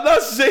 Toots. I'm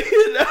not saying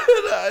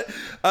that.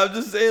 I'm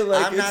just saying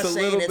like I'm it's not a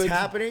saying little it's bit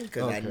happening,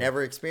 because I Okay.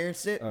 never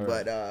experienced it, All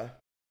but right.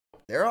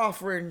 they're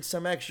offering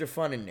some extra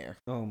fun in there.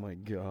 Oh my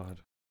god.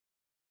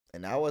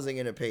 And I wasn't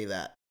going to pay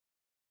that,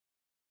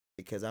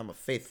 because I'm a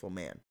faithful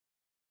man.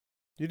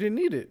 You didn't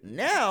need it.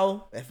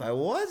 Now, if I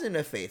wasn't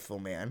a faithful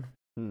man,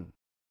 Hmm.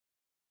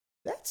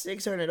 that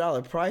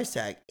 $600 price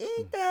tag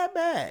ain't that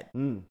bad,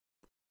 Mm.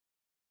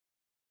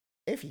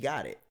 if you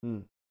got it.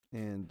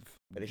 And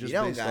But if just you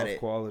don't based got off it-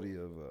 quality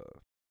of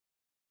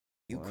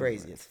You Well,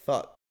 crazy anyway. as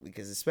fuck,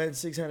 because to spend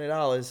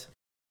 $600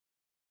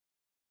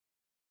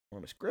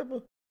 on a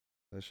scribble,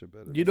 that shit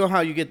better. You know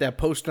how you get that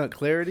post-nut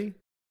clarity?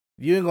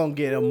 You ain't gonna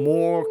get a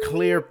more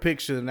clear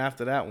picture than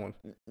after that one.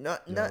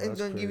 nothing's that's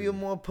gonna give you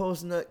crazy. more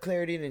post-nut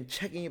clarity than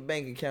checking your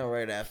bank account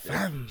right after.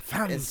 Fam,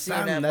 And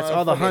seeing that that's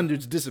all the motherfucker-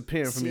 hundreds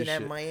disappearing from Seeing your that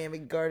shit. Miami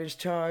Gardens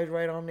charge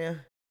right on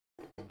there.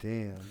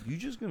 Damn, you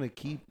just gonna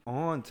keep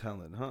on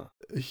telling, huh?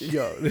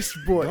 Yo, this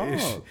boy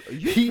Dog, are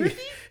you he,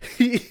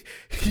 50?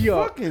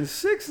 yo, Fucking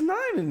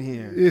 6'9" in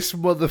here. this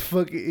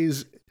motherfucker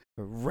is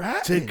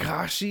Ratting.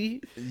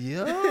 Takashi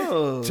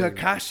Yo.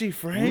 Takashi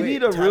Frank. We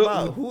need a time real-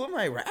 out. Who am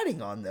I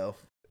ratting on though?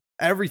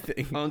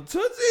 Everything. On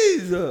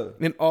Tootsies.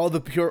 And all the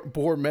pure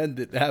poor men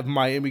that have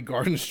Miami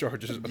Gardens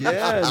charges.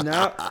 Yeah,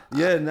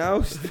 now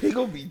they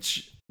gonna be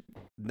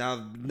now.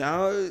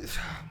 Oh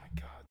my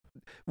god,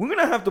 we're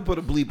gonna have to put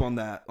a bleep on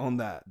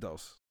that,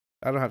 Dos.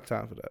 I don't have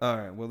time for that. All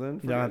right, well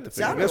then, Y'all have to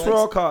forget it. figure it Guess out. we're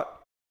all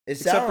caught. It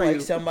Except sounded for like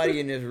you. somebody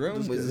in this room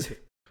Just was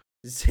kidding.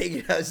 just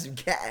taking out some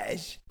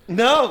cash.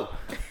 No,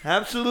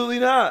 absolutely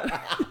not.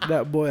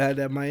 That boy had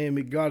that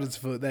Miami Gardens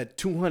for that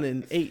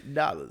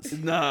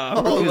 $208. Nah,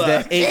 Oh, Because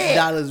that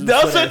 $8 was for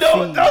doesn't that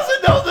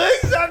know fee. the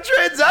exact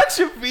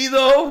transaction fee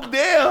though.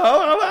 Damn,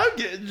 I'm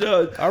getting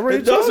judged. I already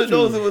It doesn't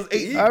told know you. it was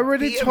 $8. I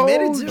already He admitted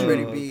told to you.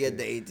 already being at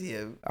the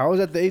ATM. I was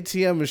at the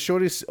ATM and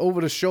Shorty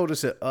over the shoulder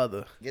said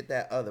other. Get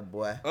that other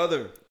boy.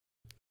 Other.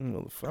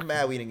 Motherfucker. I'm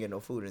mad we didn't get no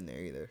food in there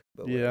either.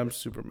 But Yeah, whatever. I'm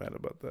super mad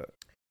about that.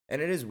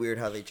 And it is weird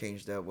how they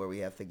changed up where we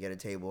have to get a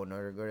table in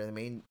order to go to the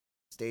main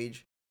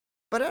stage.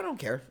 But I don't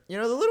care. You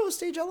know, the little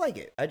stage, I like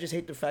it. I just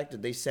hate the fact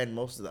that they send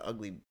most of the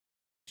ugly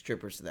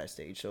strippers to that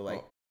stage. So,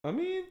 like, I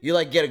mean, you,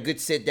 like, get a good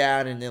sit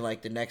down, and then,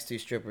 like, the next two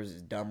strippers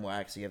is dumb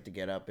whack, so you have to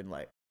get up and,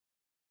 like,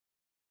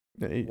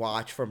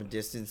 watch from a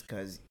distance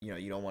because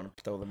you don't want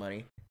to throw the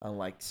money.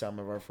 Unlike some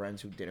of our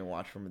friends who didn't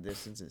watch from a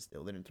distance and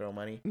still didn't throw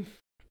money,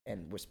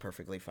 and was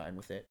perfectly fine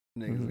with it.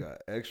 Niggas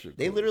got extra.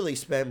 They literally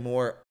spend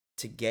more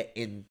to get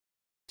in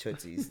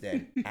Tootsie's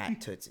than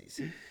at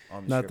Tootsie's.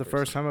 On Not the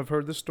first time I've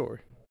heard this story.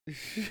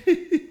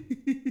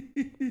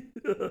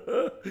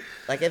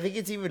 Like, I think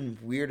it's even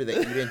weirder that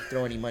you didn't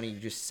throw any money. You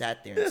just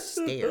sat there and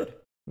stared.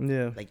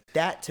 Yeah. Like,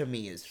 that to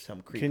me is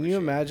some creepy Can you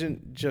shit.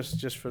 imagine,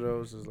 just for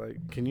those, is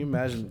like, can you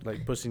imagine,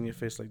 like, pussing your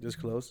face like this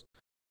close?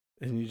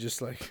 And you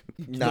just, like,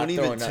 Not don't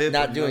even throwing, tip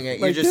not or doing nothing. it.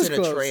 You're Like just this in a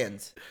close.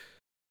 trance.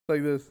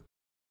 like this.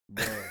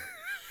 Bro,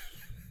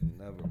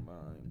 never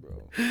mind,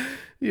 bro.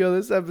 Yo,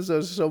 this episode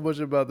is so much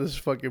about this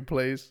fucking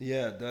place.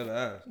 Yeah, that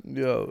ass.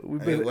 Yo, we've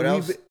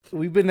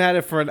What been at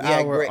it for an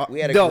hour. We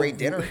had a Yo, great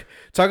dinner.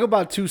 Talk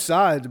about two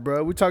sides,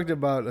 bro. We talked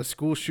about a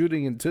school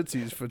shooting in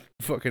Tootsie's for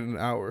fucking an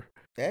hour.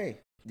 Hey,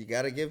 you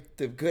got to give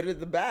the good and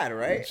the bad,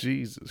 right?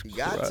 Jesus You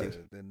got Christ. to.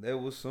 Then there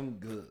was some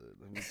good.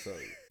 Let me tell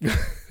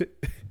you.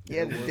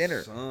 Yeah, There the was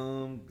dinner.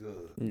 Some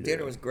good. Yeah.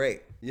 Dinner was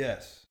great.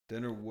 Yes,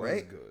 dinner was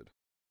Right? good.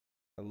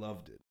 I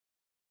loved it.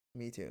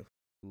 Me too.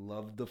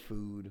 Loved the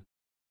food.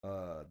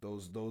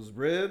 Those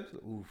ribs,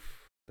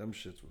 oof, them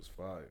shits was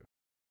fire.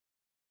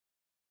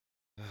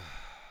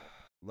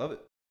 Love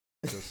it.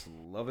 Just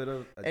love it.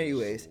 I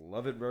Anyways. just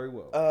love it very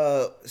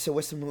well. So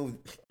what's the move?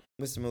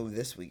 What's the move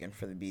this weekend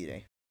for the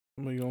B-Day?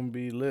 We're gonna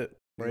be lit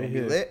You right gonna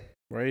here. be lit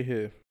Right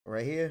here.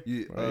 right here.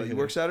 you right you here.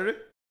 work Saturday?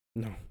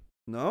 No.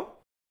 No.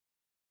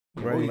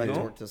 Right you Back here. to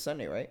don't? work till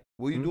Sunday, right?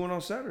 What are you Hmm? doing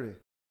on Saturday?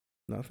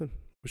 Nothing.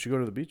 We should go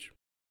to the beach.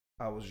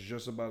 I was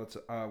just about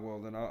to. Well,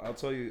 then I'll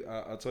tell you.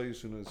 I'll tell you as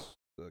soon as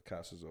the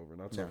cast is over,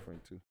 and I'll tell No.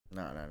 Frank too.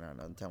 No.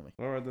 Don't tell me.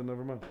 All right, then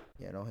never mind.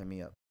 Yeah, don't hit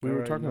me up. We were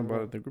Alright, talking never about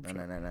mind. it in the group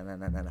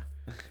No.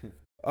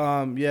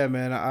 chat. Yeah,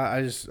 man.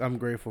 I'm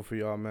grateful for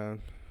y'all,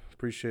 man.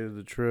 Appreciated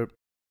the trip.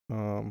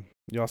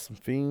 Y'all some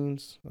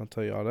fiends. I'll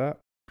tell y'all that.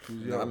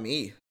 Who's Not y'all?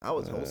 me. I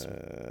was wholesome.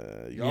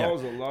 Y'all Yeah.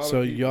 was a lot. So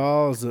of people.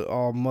 y'all's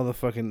all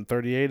motherfucking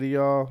 38 of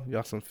y'all.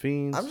 Y'all some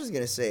fiends. I'm just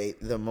gonna say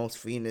the most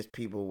fiendish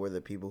people were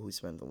the people who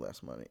spent the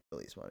least money.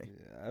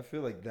 Yeah, I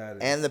feel like that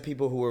is. And the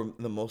people who were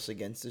the most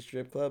against the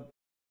strip club,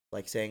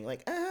 like saying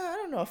like, I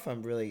don't know if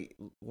I'm really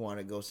want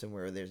to go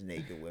somewhere where there's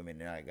naked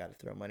women and I got to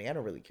throw money. I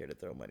don't really care to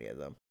throw money at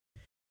them.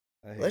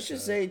 I hate Let's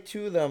just that. say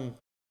two of them,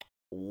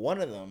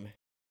 one of them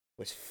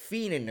was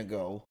fiending to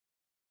go,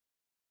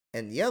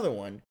 and the other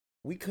one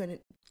we couldn't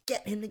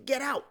get him to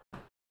get out.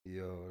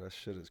 Yo, that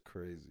shit is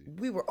crazy.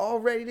 We were all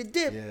ready to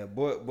dip. Yeah,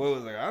 boy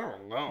was like, I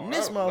don't know.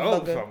 This I don't know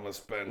if motherfucker I'm gonna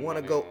spend Want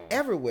to money go on-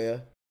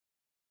 everywhere,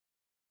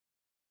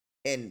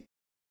 and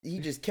he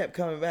just kept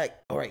coming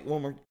back. All right,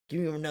 one more.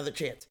 Give me another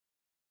chance.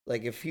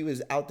 Like if he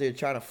was out there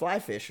trying to fly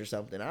fish or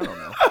something. I don't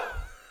know.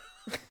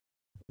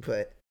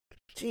 But,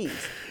 jeez,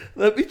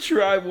 Let me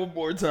try one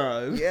more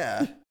time.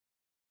 yeah.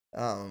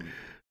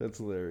 That's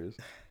hilarious.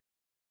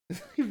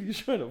 if you're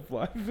trying to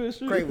fly fish,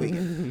 Great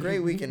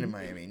weekend in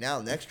Miami.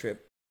 Now next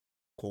trip,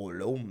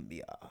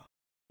 Colombia.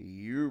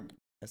 You,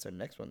 That's our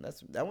next one.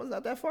 That one's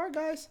not that far,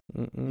 guys.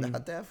 Mm-mm.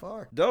 Not that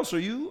far. Dels, are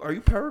you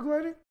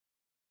paragliding?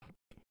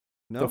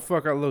 No. The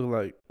fuck I look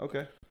like?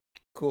 Okay.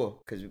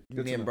 Cool, because Good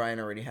me to and know. Brian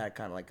already had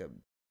kind of like a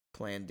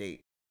planned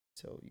date,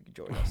 so you can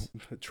join us.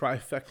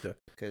 Trifecta.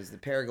 Because the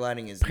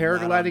paragliding is not on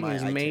Paragliding my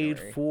is made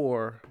itinerary.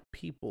 for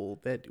people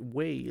that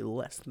weigh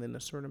less than a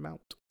certain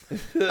amount.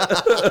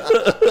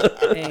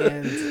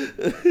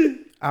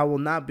 And I will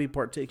not be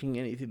partaking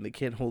in anything that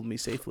can't hold me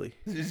safely.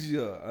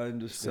 Yeah, I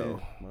understand,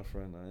 So- my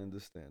friend. I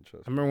understand.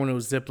 Trust I me. remember when it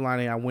was zip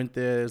lining, I went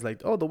there. It's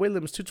like, oh, the weight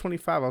limit's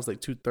 225. I was like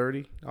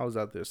 230. I was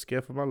out there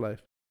scared for my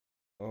life.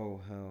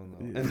 Oh hell no!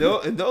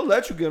 Yeah. And they'll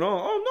let you get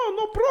on. Oh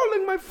no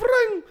problem, my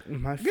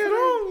friend. My Get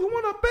on. You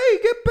wanna pay?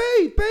 Get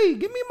paid. Pay.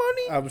 Give me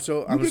money.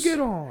 You I'm can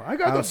get on. I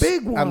got I'm the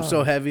big one. I'm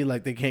so heavy,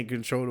 like they can't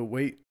control the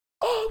weight.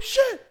 Oh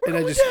shit! And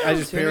I just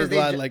As soon as they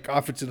paraglide ju- like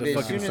off into the As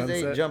fucking soon as they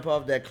sunset. jump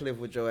off that cliff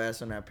with your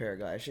ass on that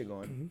paraglide, shit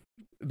going.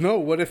 No,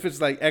 what if it's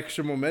like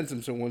extra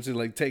momentum? So once it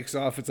like takes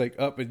off, it's like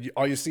up, and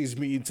all you see is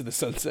me into the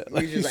sunset.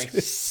 You're just like,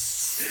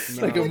 it's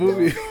Nah, like a bro.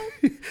 movie,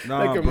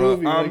 Nah, like a bro,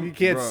 movie. Like I'm- you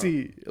can't bro.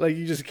 see, like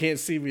you just can't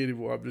see me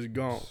anymore. I'm just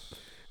gone.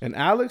 And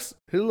Alex,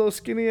 his little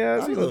skinny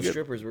ass, all he those gonna get,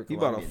 strippers were He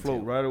about to Colombian, float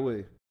too. right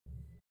away.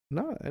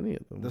 not any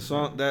of them. The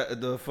song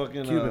that the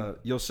fucking Cuban.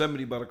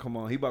 Yosemite about to come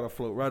on. He about to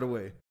float right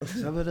away.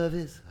 Some of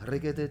this,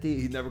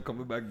 he never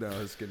coming back down.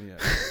 His skinny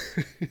ass.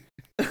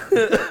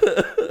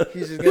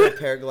 He's just gonna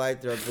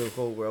paraglide throughout the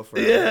whole world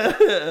forever.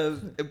 Yeah,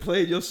 and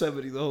played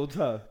Yosemite the whole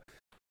time.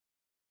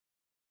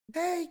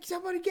 Hey,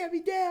 somebody get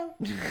me down.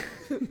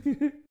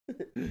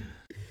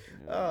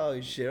 Oh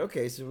shit.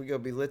 Okay, so we're gonna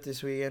be lit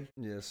this weekend.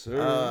 Yes,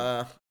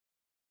 sir.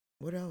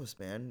 What else,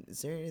 man?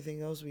 Is there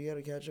anything else we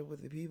gotta catch up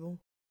with the people?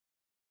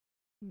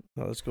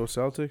 Let's go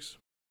Celtics.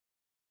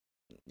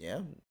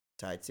 Yeah,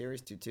 tied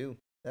series 2-2.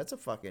 That's a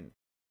fucking.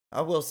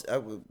 I will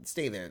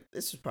stay there.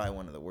 This is probably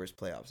one of the worst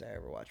playoffs I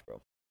ever watched,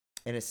 bro.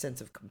 In a sense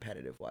of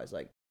competitive wise,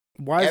 like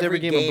Why is every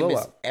game a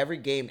blowout? every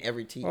game,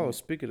 every team. Oh,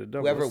 speaking of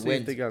double, whoever let's see if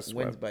wins they got wins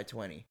swept. by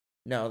 20.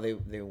 No,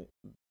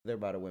 they're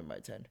about to win by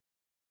 10.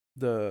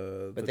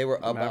 But they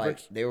were up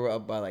Mavericks?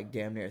 by like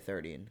damn near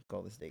 30, and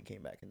Golden State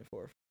came back in the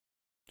fourth.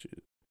 Shit.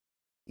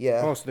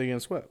 Yeah. Oh, so they getting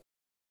swept.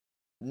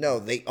 No,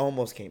 they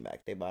almost came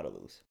back. They about to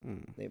lose.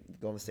 Mm.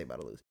 Golden State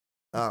about to lose.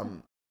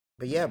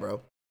 But yeah,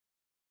 bro.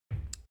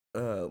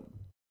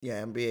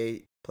 Yeah,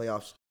 NBA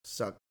playoffs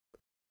suck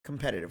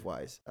competitive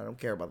wise. I don't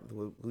care about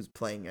who's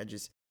playing. I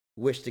just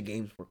wish the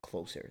games were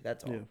closer.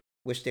 That's all. Yeah.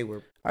 Wish they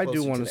were. I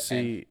do want to to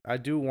see. I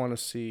do want to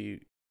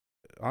see.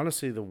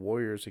 Honestly, the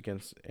Warriors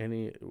against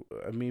any.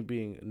 Me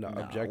being not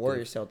objective.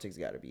 Warriors Celtics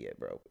got to be it,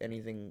 bro.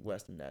 Anything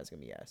less than that is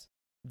gonna be ass.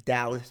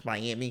 Dallas,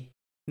 Miami.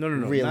 No,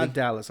 Really? not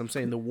Dallas. I'm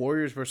saying the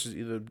Warriors versus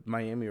either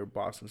Miami or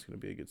Boston is going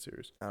to be a good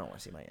series. I don't want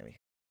to see Miami.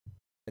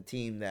 A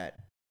team that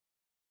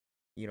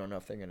you don't know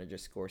if they're gonna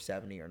just score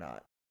 70 or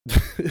not.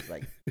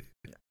 Like,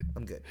 no,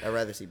 I'm good. I'd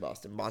rather see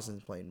Boston.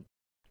 Boston's playing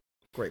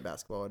great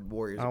basketball, and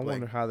Warriors I are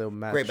playing wonder how they'll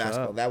match great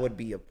basketball. up. That would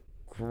be a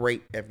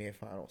great NBA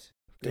Finals.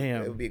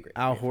 Damn, it would be a great.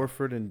 Al NBA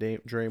Horford and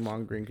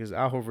Draymond Green, because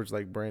Al Horford's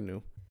like brand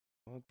new,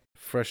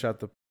 fresh out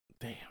the.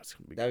 Damn, it's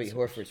gonna be. That'd be good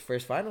Horford's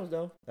first Finals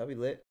though. That'd be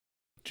lit.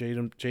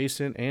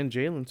 Jason and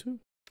Jalen too.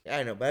 Yeah,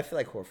 I know, but I feel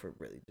like Horford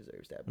really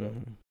deserves that, bro.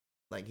 Mhm.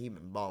 Like he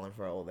been balling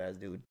for an old ass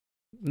dude.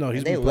 No, he's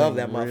And they been love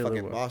playing that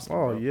really motherfucking well. Boston,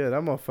 Oh bro. yeah,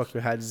 that motherfucker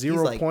had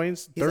 0 like-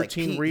 points, he's like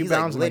 13 Pete- he's like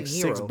rebounds, and Lynn like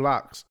 6 Hero.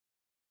 blocks.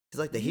 He's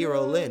like the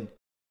hero Lynn.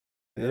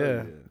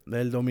 Yeah,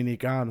 El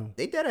Dominicano.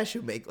 They dead ass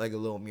should make like a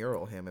little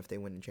mural of him if they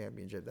win the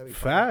championship. That'd be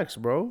Facts,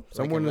 bro. Like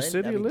Somewhere in the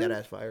city, that'd be Lynn dead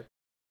ass fire.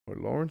 or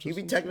Lawrence. Or He'd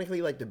be something?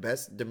 technically like the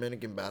best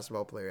Dominican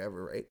basketball player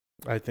ever, right?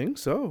 I think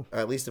so. Or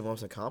at least the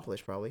most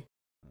accomplished, probably.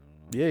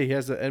 Yeah, he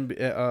has the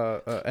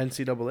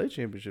NCAA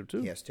championship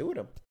too. He has 2 of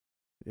them.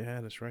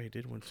 Yeah, that's right. He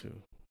did one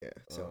too. Yeah.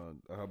 So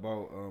How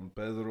about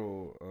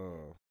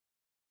Pedro?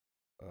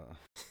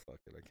 Fuck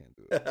it, I can't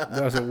do it.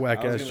 That was a whack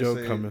I was ass gonna joke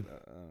say, coming.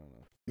 I don't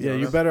know. Yeah, don't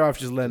you're know? better off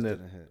just letting Just it.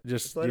 didn't hit.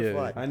 Just let it yeah.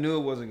 fly. I knew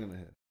it wasn't gonna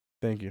hit.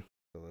 Thank you.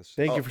 So let's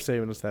Thank Oh. you for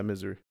saving us that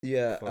misery.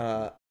 yeah,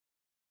 Fuck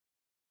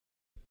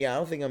yeah. I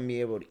don't think I'm gonna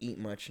be able to eat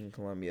much in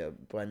Colombia.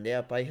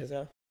 Bandera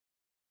paisa.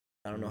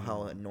 I don't know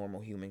how a normal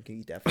human can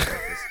eat that for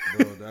breakfast.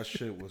 Bro, that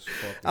shit was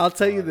fucking. I'll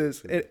tell you fire,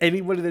 this. too.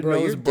 Anybody that Bro,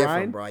 knows you're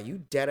different, Brian, bro. You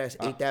dead ass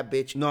ate that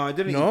bitch. No, I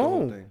didn't eat the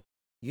whole No. thing.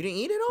 You didn't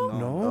eat it all.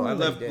 No. I I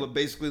left did.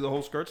 basically the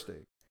whole skirt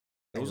steak.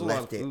 It was a lot of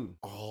left it food.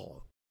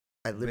 all.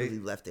 I literally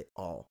left it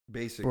all.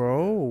 Basically,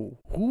 bro,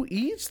 who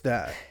eats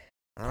that?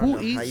 I don't Who know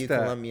how eats you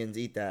that? Colombians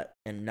eat that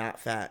and not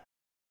fat.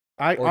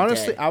 I Or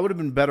honestly, dead. I would have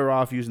been better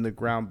off using the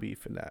ground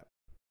beef in that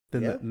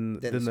than Yeah? the Than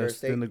the than skirt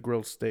steak? the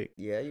grilled steak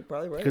Yeah, you're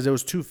probably right. because it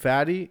was too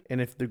fatty. And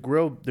if the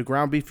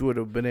ground beef, you would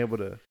have been able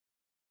to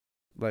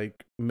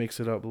like mix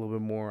it up a little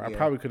bit more. I Yeah.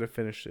 probably could have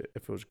finished it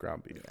if it was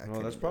ground beef. Yeah, I No,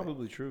 couldn't that's do it.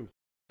 probably true.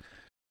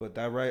 But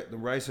the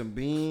rice and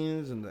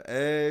beans and the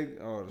egg.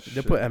 Oh, the They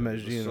shit. put The MSG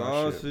in that shit,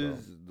 bro.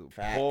 sauces, the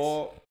Facts.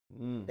 pork.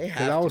 They 'Cause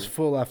have I to. was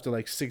full after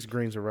like 6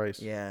 grains of rice.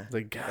 Yeah,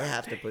 Like they God,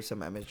 have to dang. put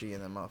some MSG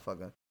in that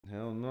motherfucker.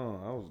 Hell no,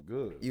 I was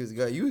good. You was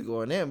good. You was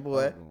going in, I boy.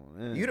 was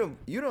going in.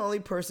 You the only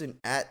person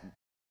at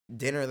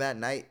dinner that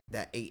night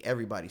that ate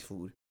everybody's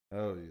food.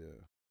 Hell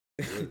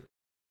yeah.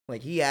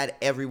 Like he had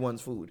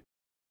everyone's food.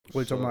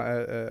 Wait, talking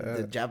about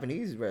The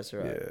Japanese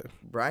restaurant. yeah.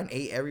 Brian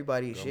ate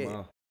everybody's got shit.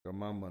 got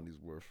my money's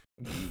worth.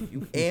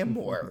 You and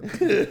more.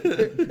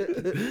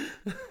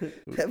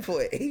 That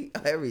boy ate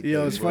everything. You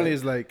know, what's bro. funny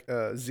is like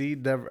Z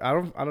never. I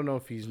don't know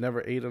if he's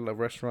never ate at a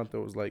restaurant that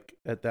was like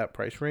at that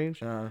price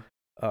range.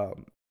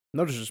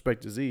 No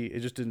disrespect to Z,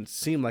 it just didn't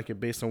seem like it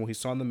based on what he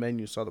saw on the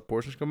menu, saw the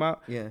portions come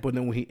out. Yeah. But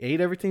then when he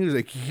ate everything, he was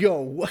like, "Yo,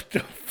 what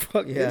the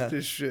fuck Yeah. is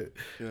this shit?"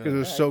 Yeah. Because it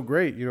was so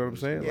great. You know what I'm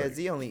saying? Yeah, Like-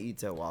 Z only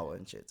eats at Wawa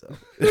and shit, so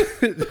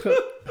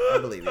I I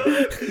believe it.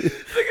 Look at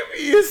me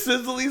eating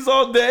Sizzlies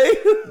all day.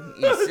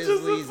 Eat Just a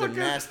Sizzlies and fucking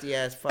nasty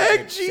ass fucking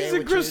egg, cheese,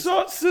 and sandwiches.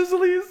 croissant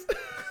Sizzlies.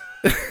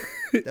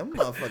 Them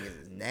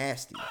motherfuckers is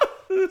nasty.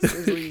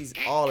 Sizzlies,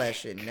 all that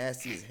shit,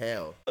 nasty as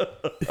hell.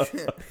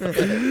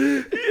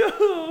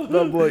 Yo.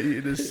 My boy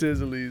eating the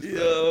Sizzlies.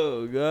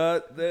 Yo,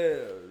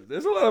 goddamn.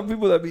 There's a lot of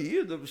people that be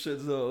eating them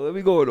shits though. Let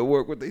me go to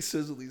work with they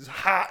Sizzlies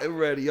hot and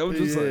ready. I'm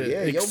just Yeah, like,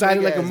 yeah, yo,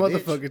 excited like a big ass bitch.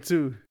 motherfucker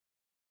too.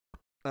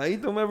 I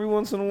eat them every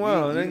once in a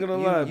while. I ain't gonna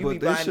lie, you but be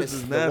this buying shit this-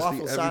 is the nasty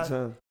waffle every side?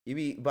 time. You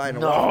be buying a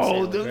waffle No,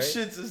 sandwich, them right?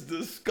 shits is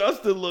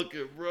disgusting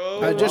looking,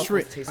 bro. I just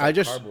Waffles taste like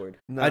cardboard.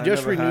 Nah, I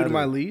just never renewed had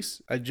my it.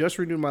 lease. I just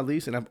renewed my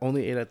lease, and I've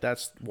only ate at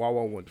that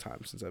Wawa one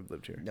time since I've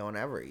lived here. Don't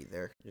ever eat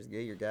there. Just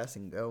get your gas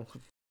and go.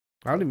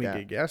 I don't even Yeah.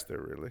 get gas there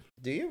really.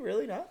 Do you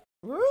really not?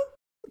 For real?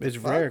 What the It's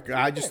fuck? rare.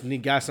 I Yeah. just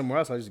need gas somewhere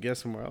else. I just get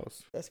somewhere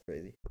else. That's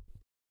crazy.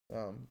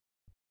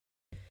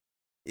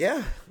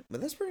 Yeah,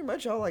 but that's pretty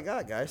much all I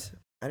got, guys.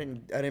 I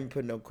didn't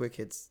put no quick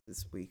hits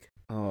this week.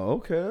 Oh,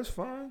 okay, that's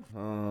fine.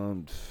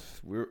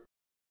 We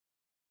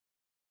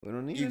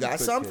don't need. You any got quick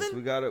something? hits.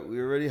 We got it. We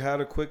already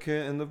had a quick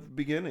hit in the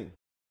beginning.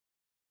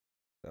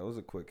 That was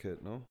a quick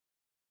hit, no?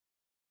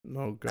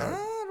 No God.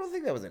 I don't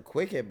think that was a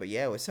quick hit, but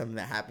yeah, it was something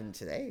that happened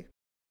today.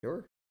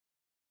 Sure.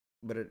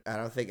 But I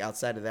don't think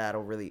outside of that, I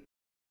don't really.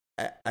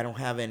 I don't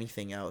have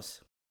anything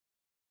else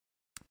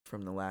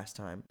from the last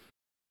time.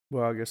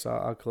 Well, I guess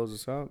I'll close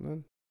this out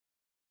then.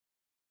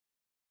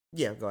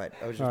 Yeah, go ahead.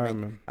 All right,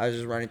 man. I was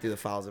just running through the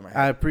files in my head.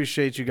 I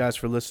appreciate you guys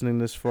for listening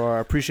this far. I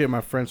appreciate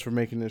my friends for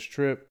making this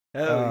trip.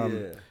 Hell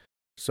yeah.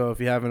 So if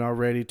you haven't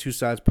already,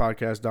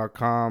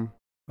 twosidespodcast.com,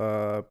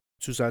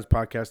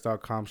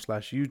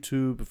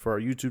 twosidespodcast.com/YouTube for our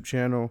YouTube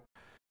channel,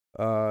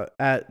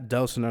 at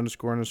Delson __ on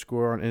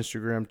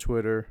Instagram,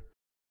 Twitter,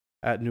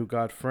 at New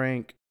God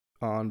Frank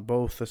on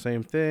both the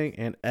same thing,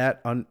 and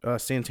at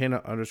Santana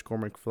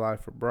 _McFly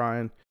for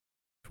Brian.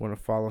 If you want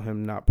to follow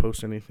him, not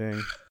post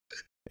anything,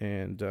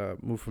 and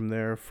move from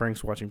there.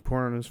 Frank's watching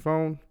porn on his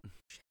phone.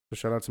 So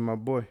shout out to my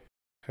boy.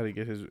 Had to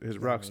get his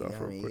rocks off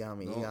real quick. You got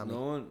me.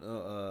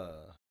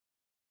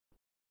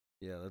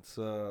 Yeah, let's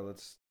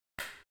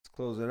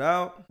close it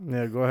out.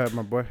 Yeah, go ahead,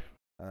 my boy.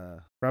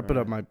 Wrap it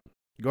up, right.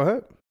 Go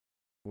ahead.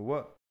 Well,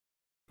 what?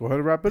 Go ahead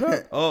and wrap it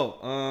up. Well,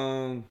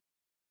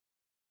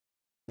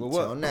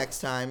 what? Until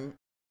next time.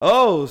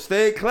 Oh,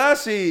 stay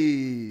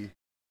classy.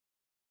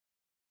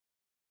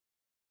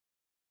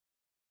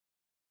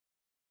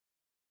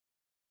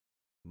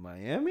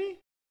 Miami?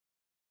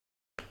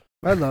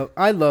 I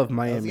love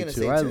Miami gonna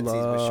too. say I Tootsies, but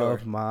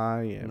love sure.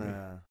 Miami.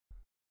 Nah.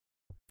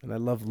 And I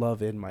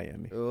love in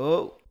Miami.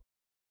 Oh.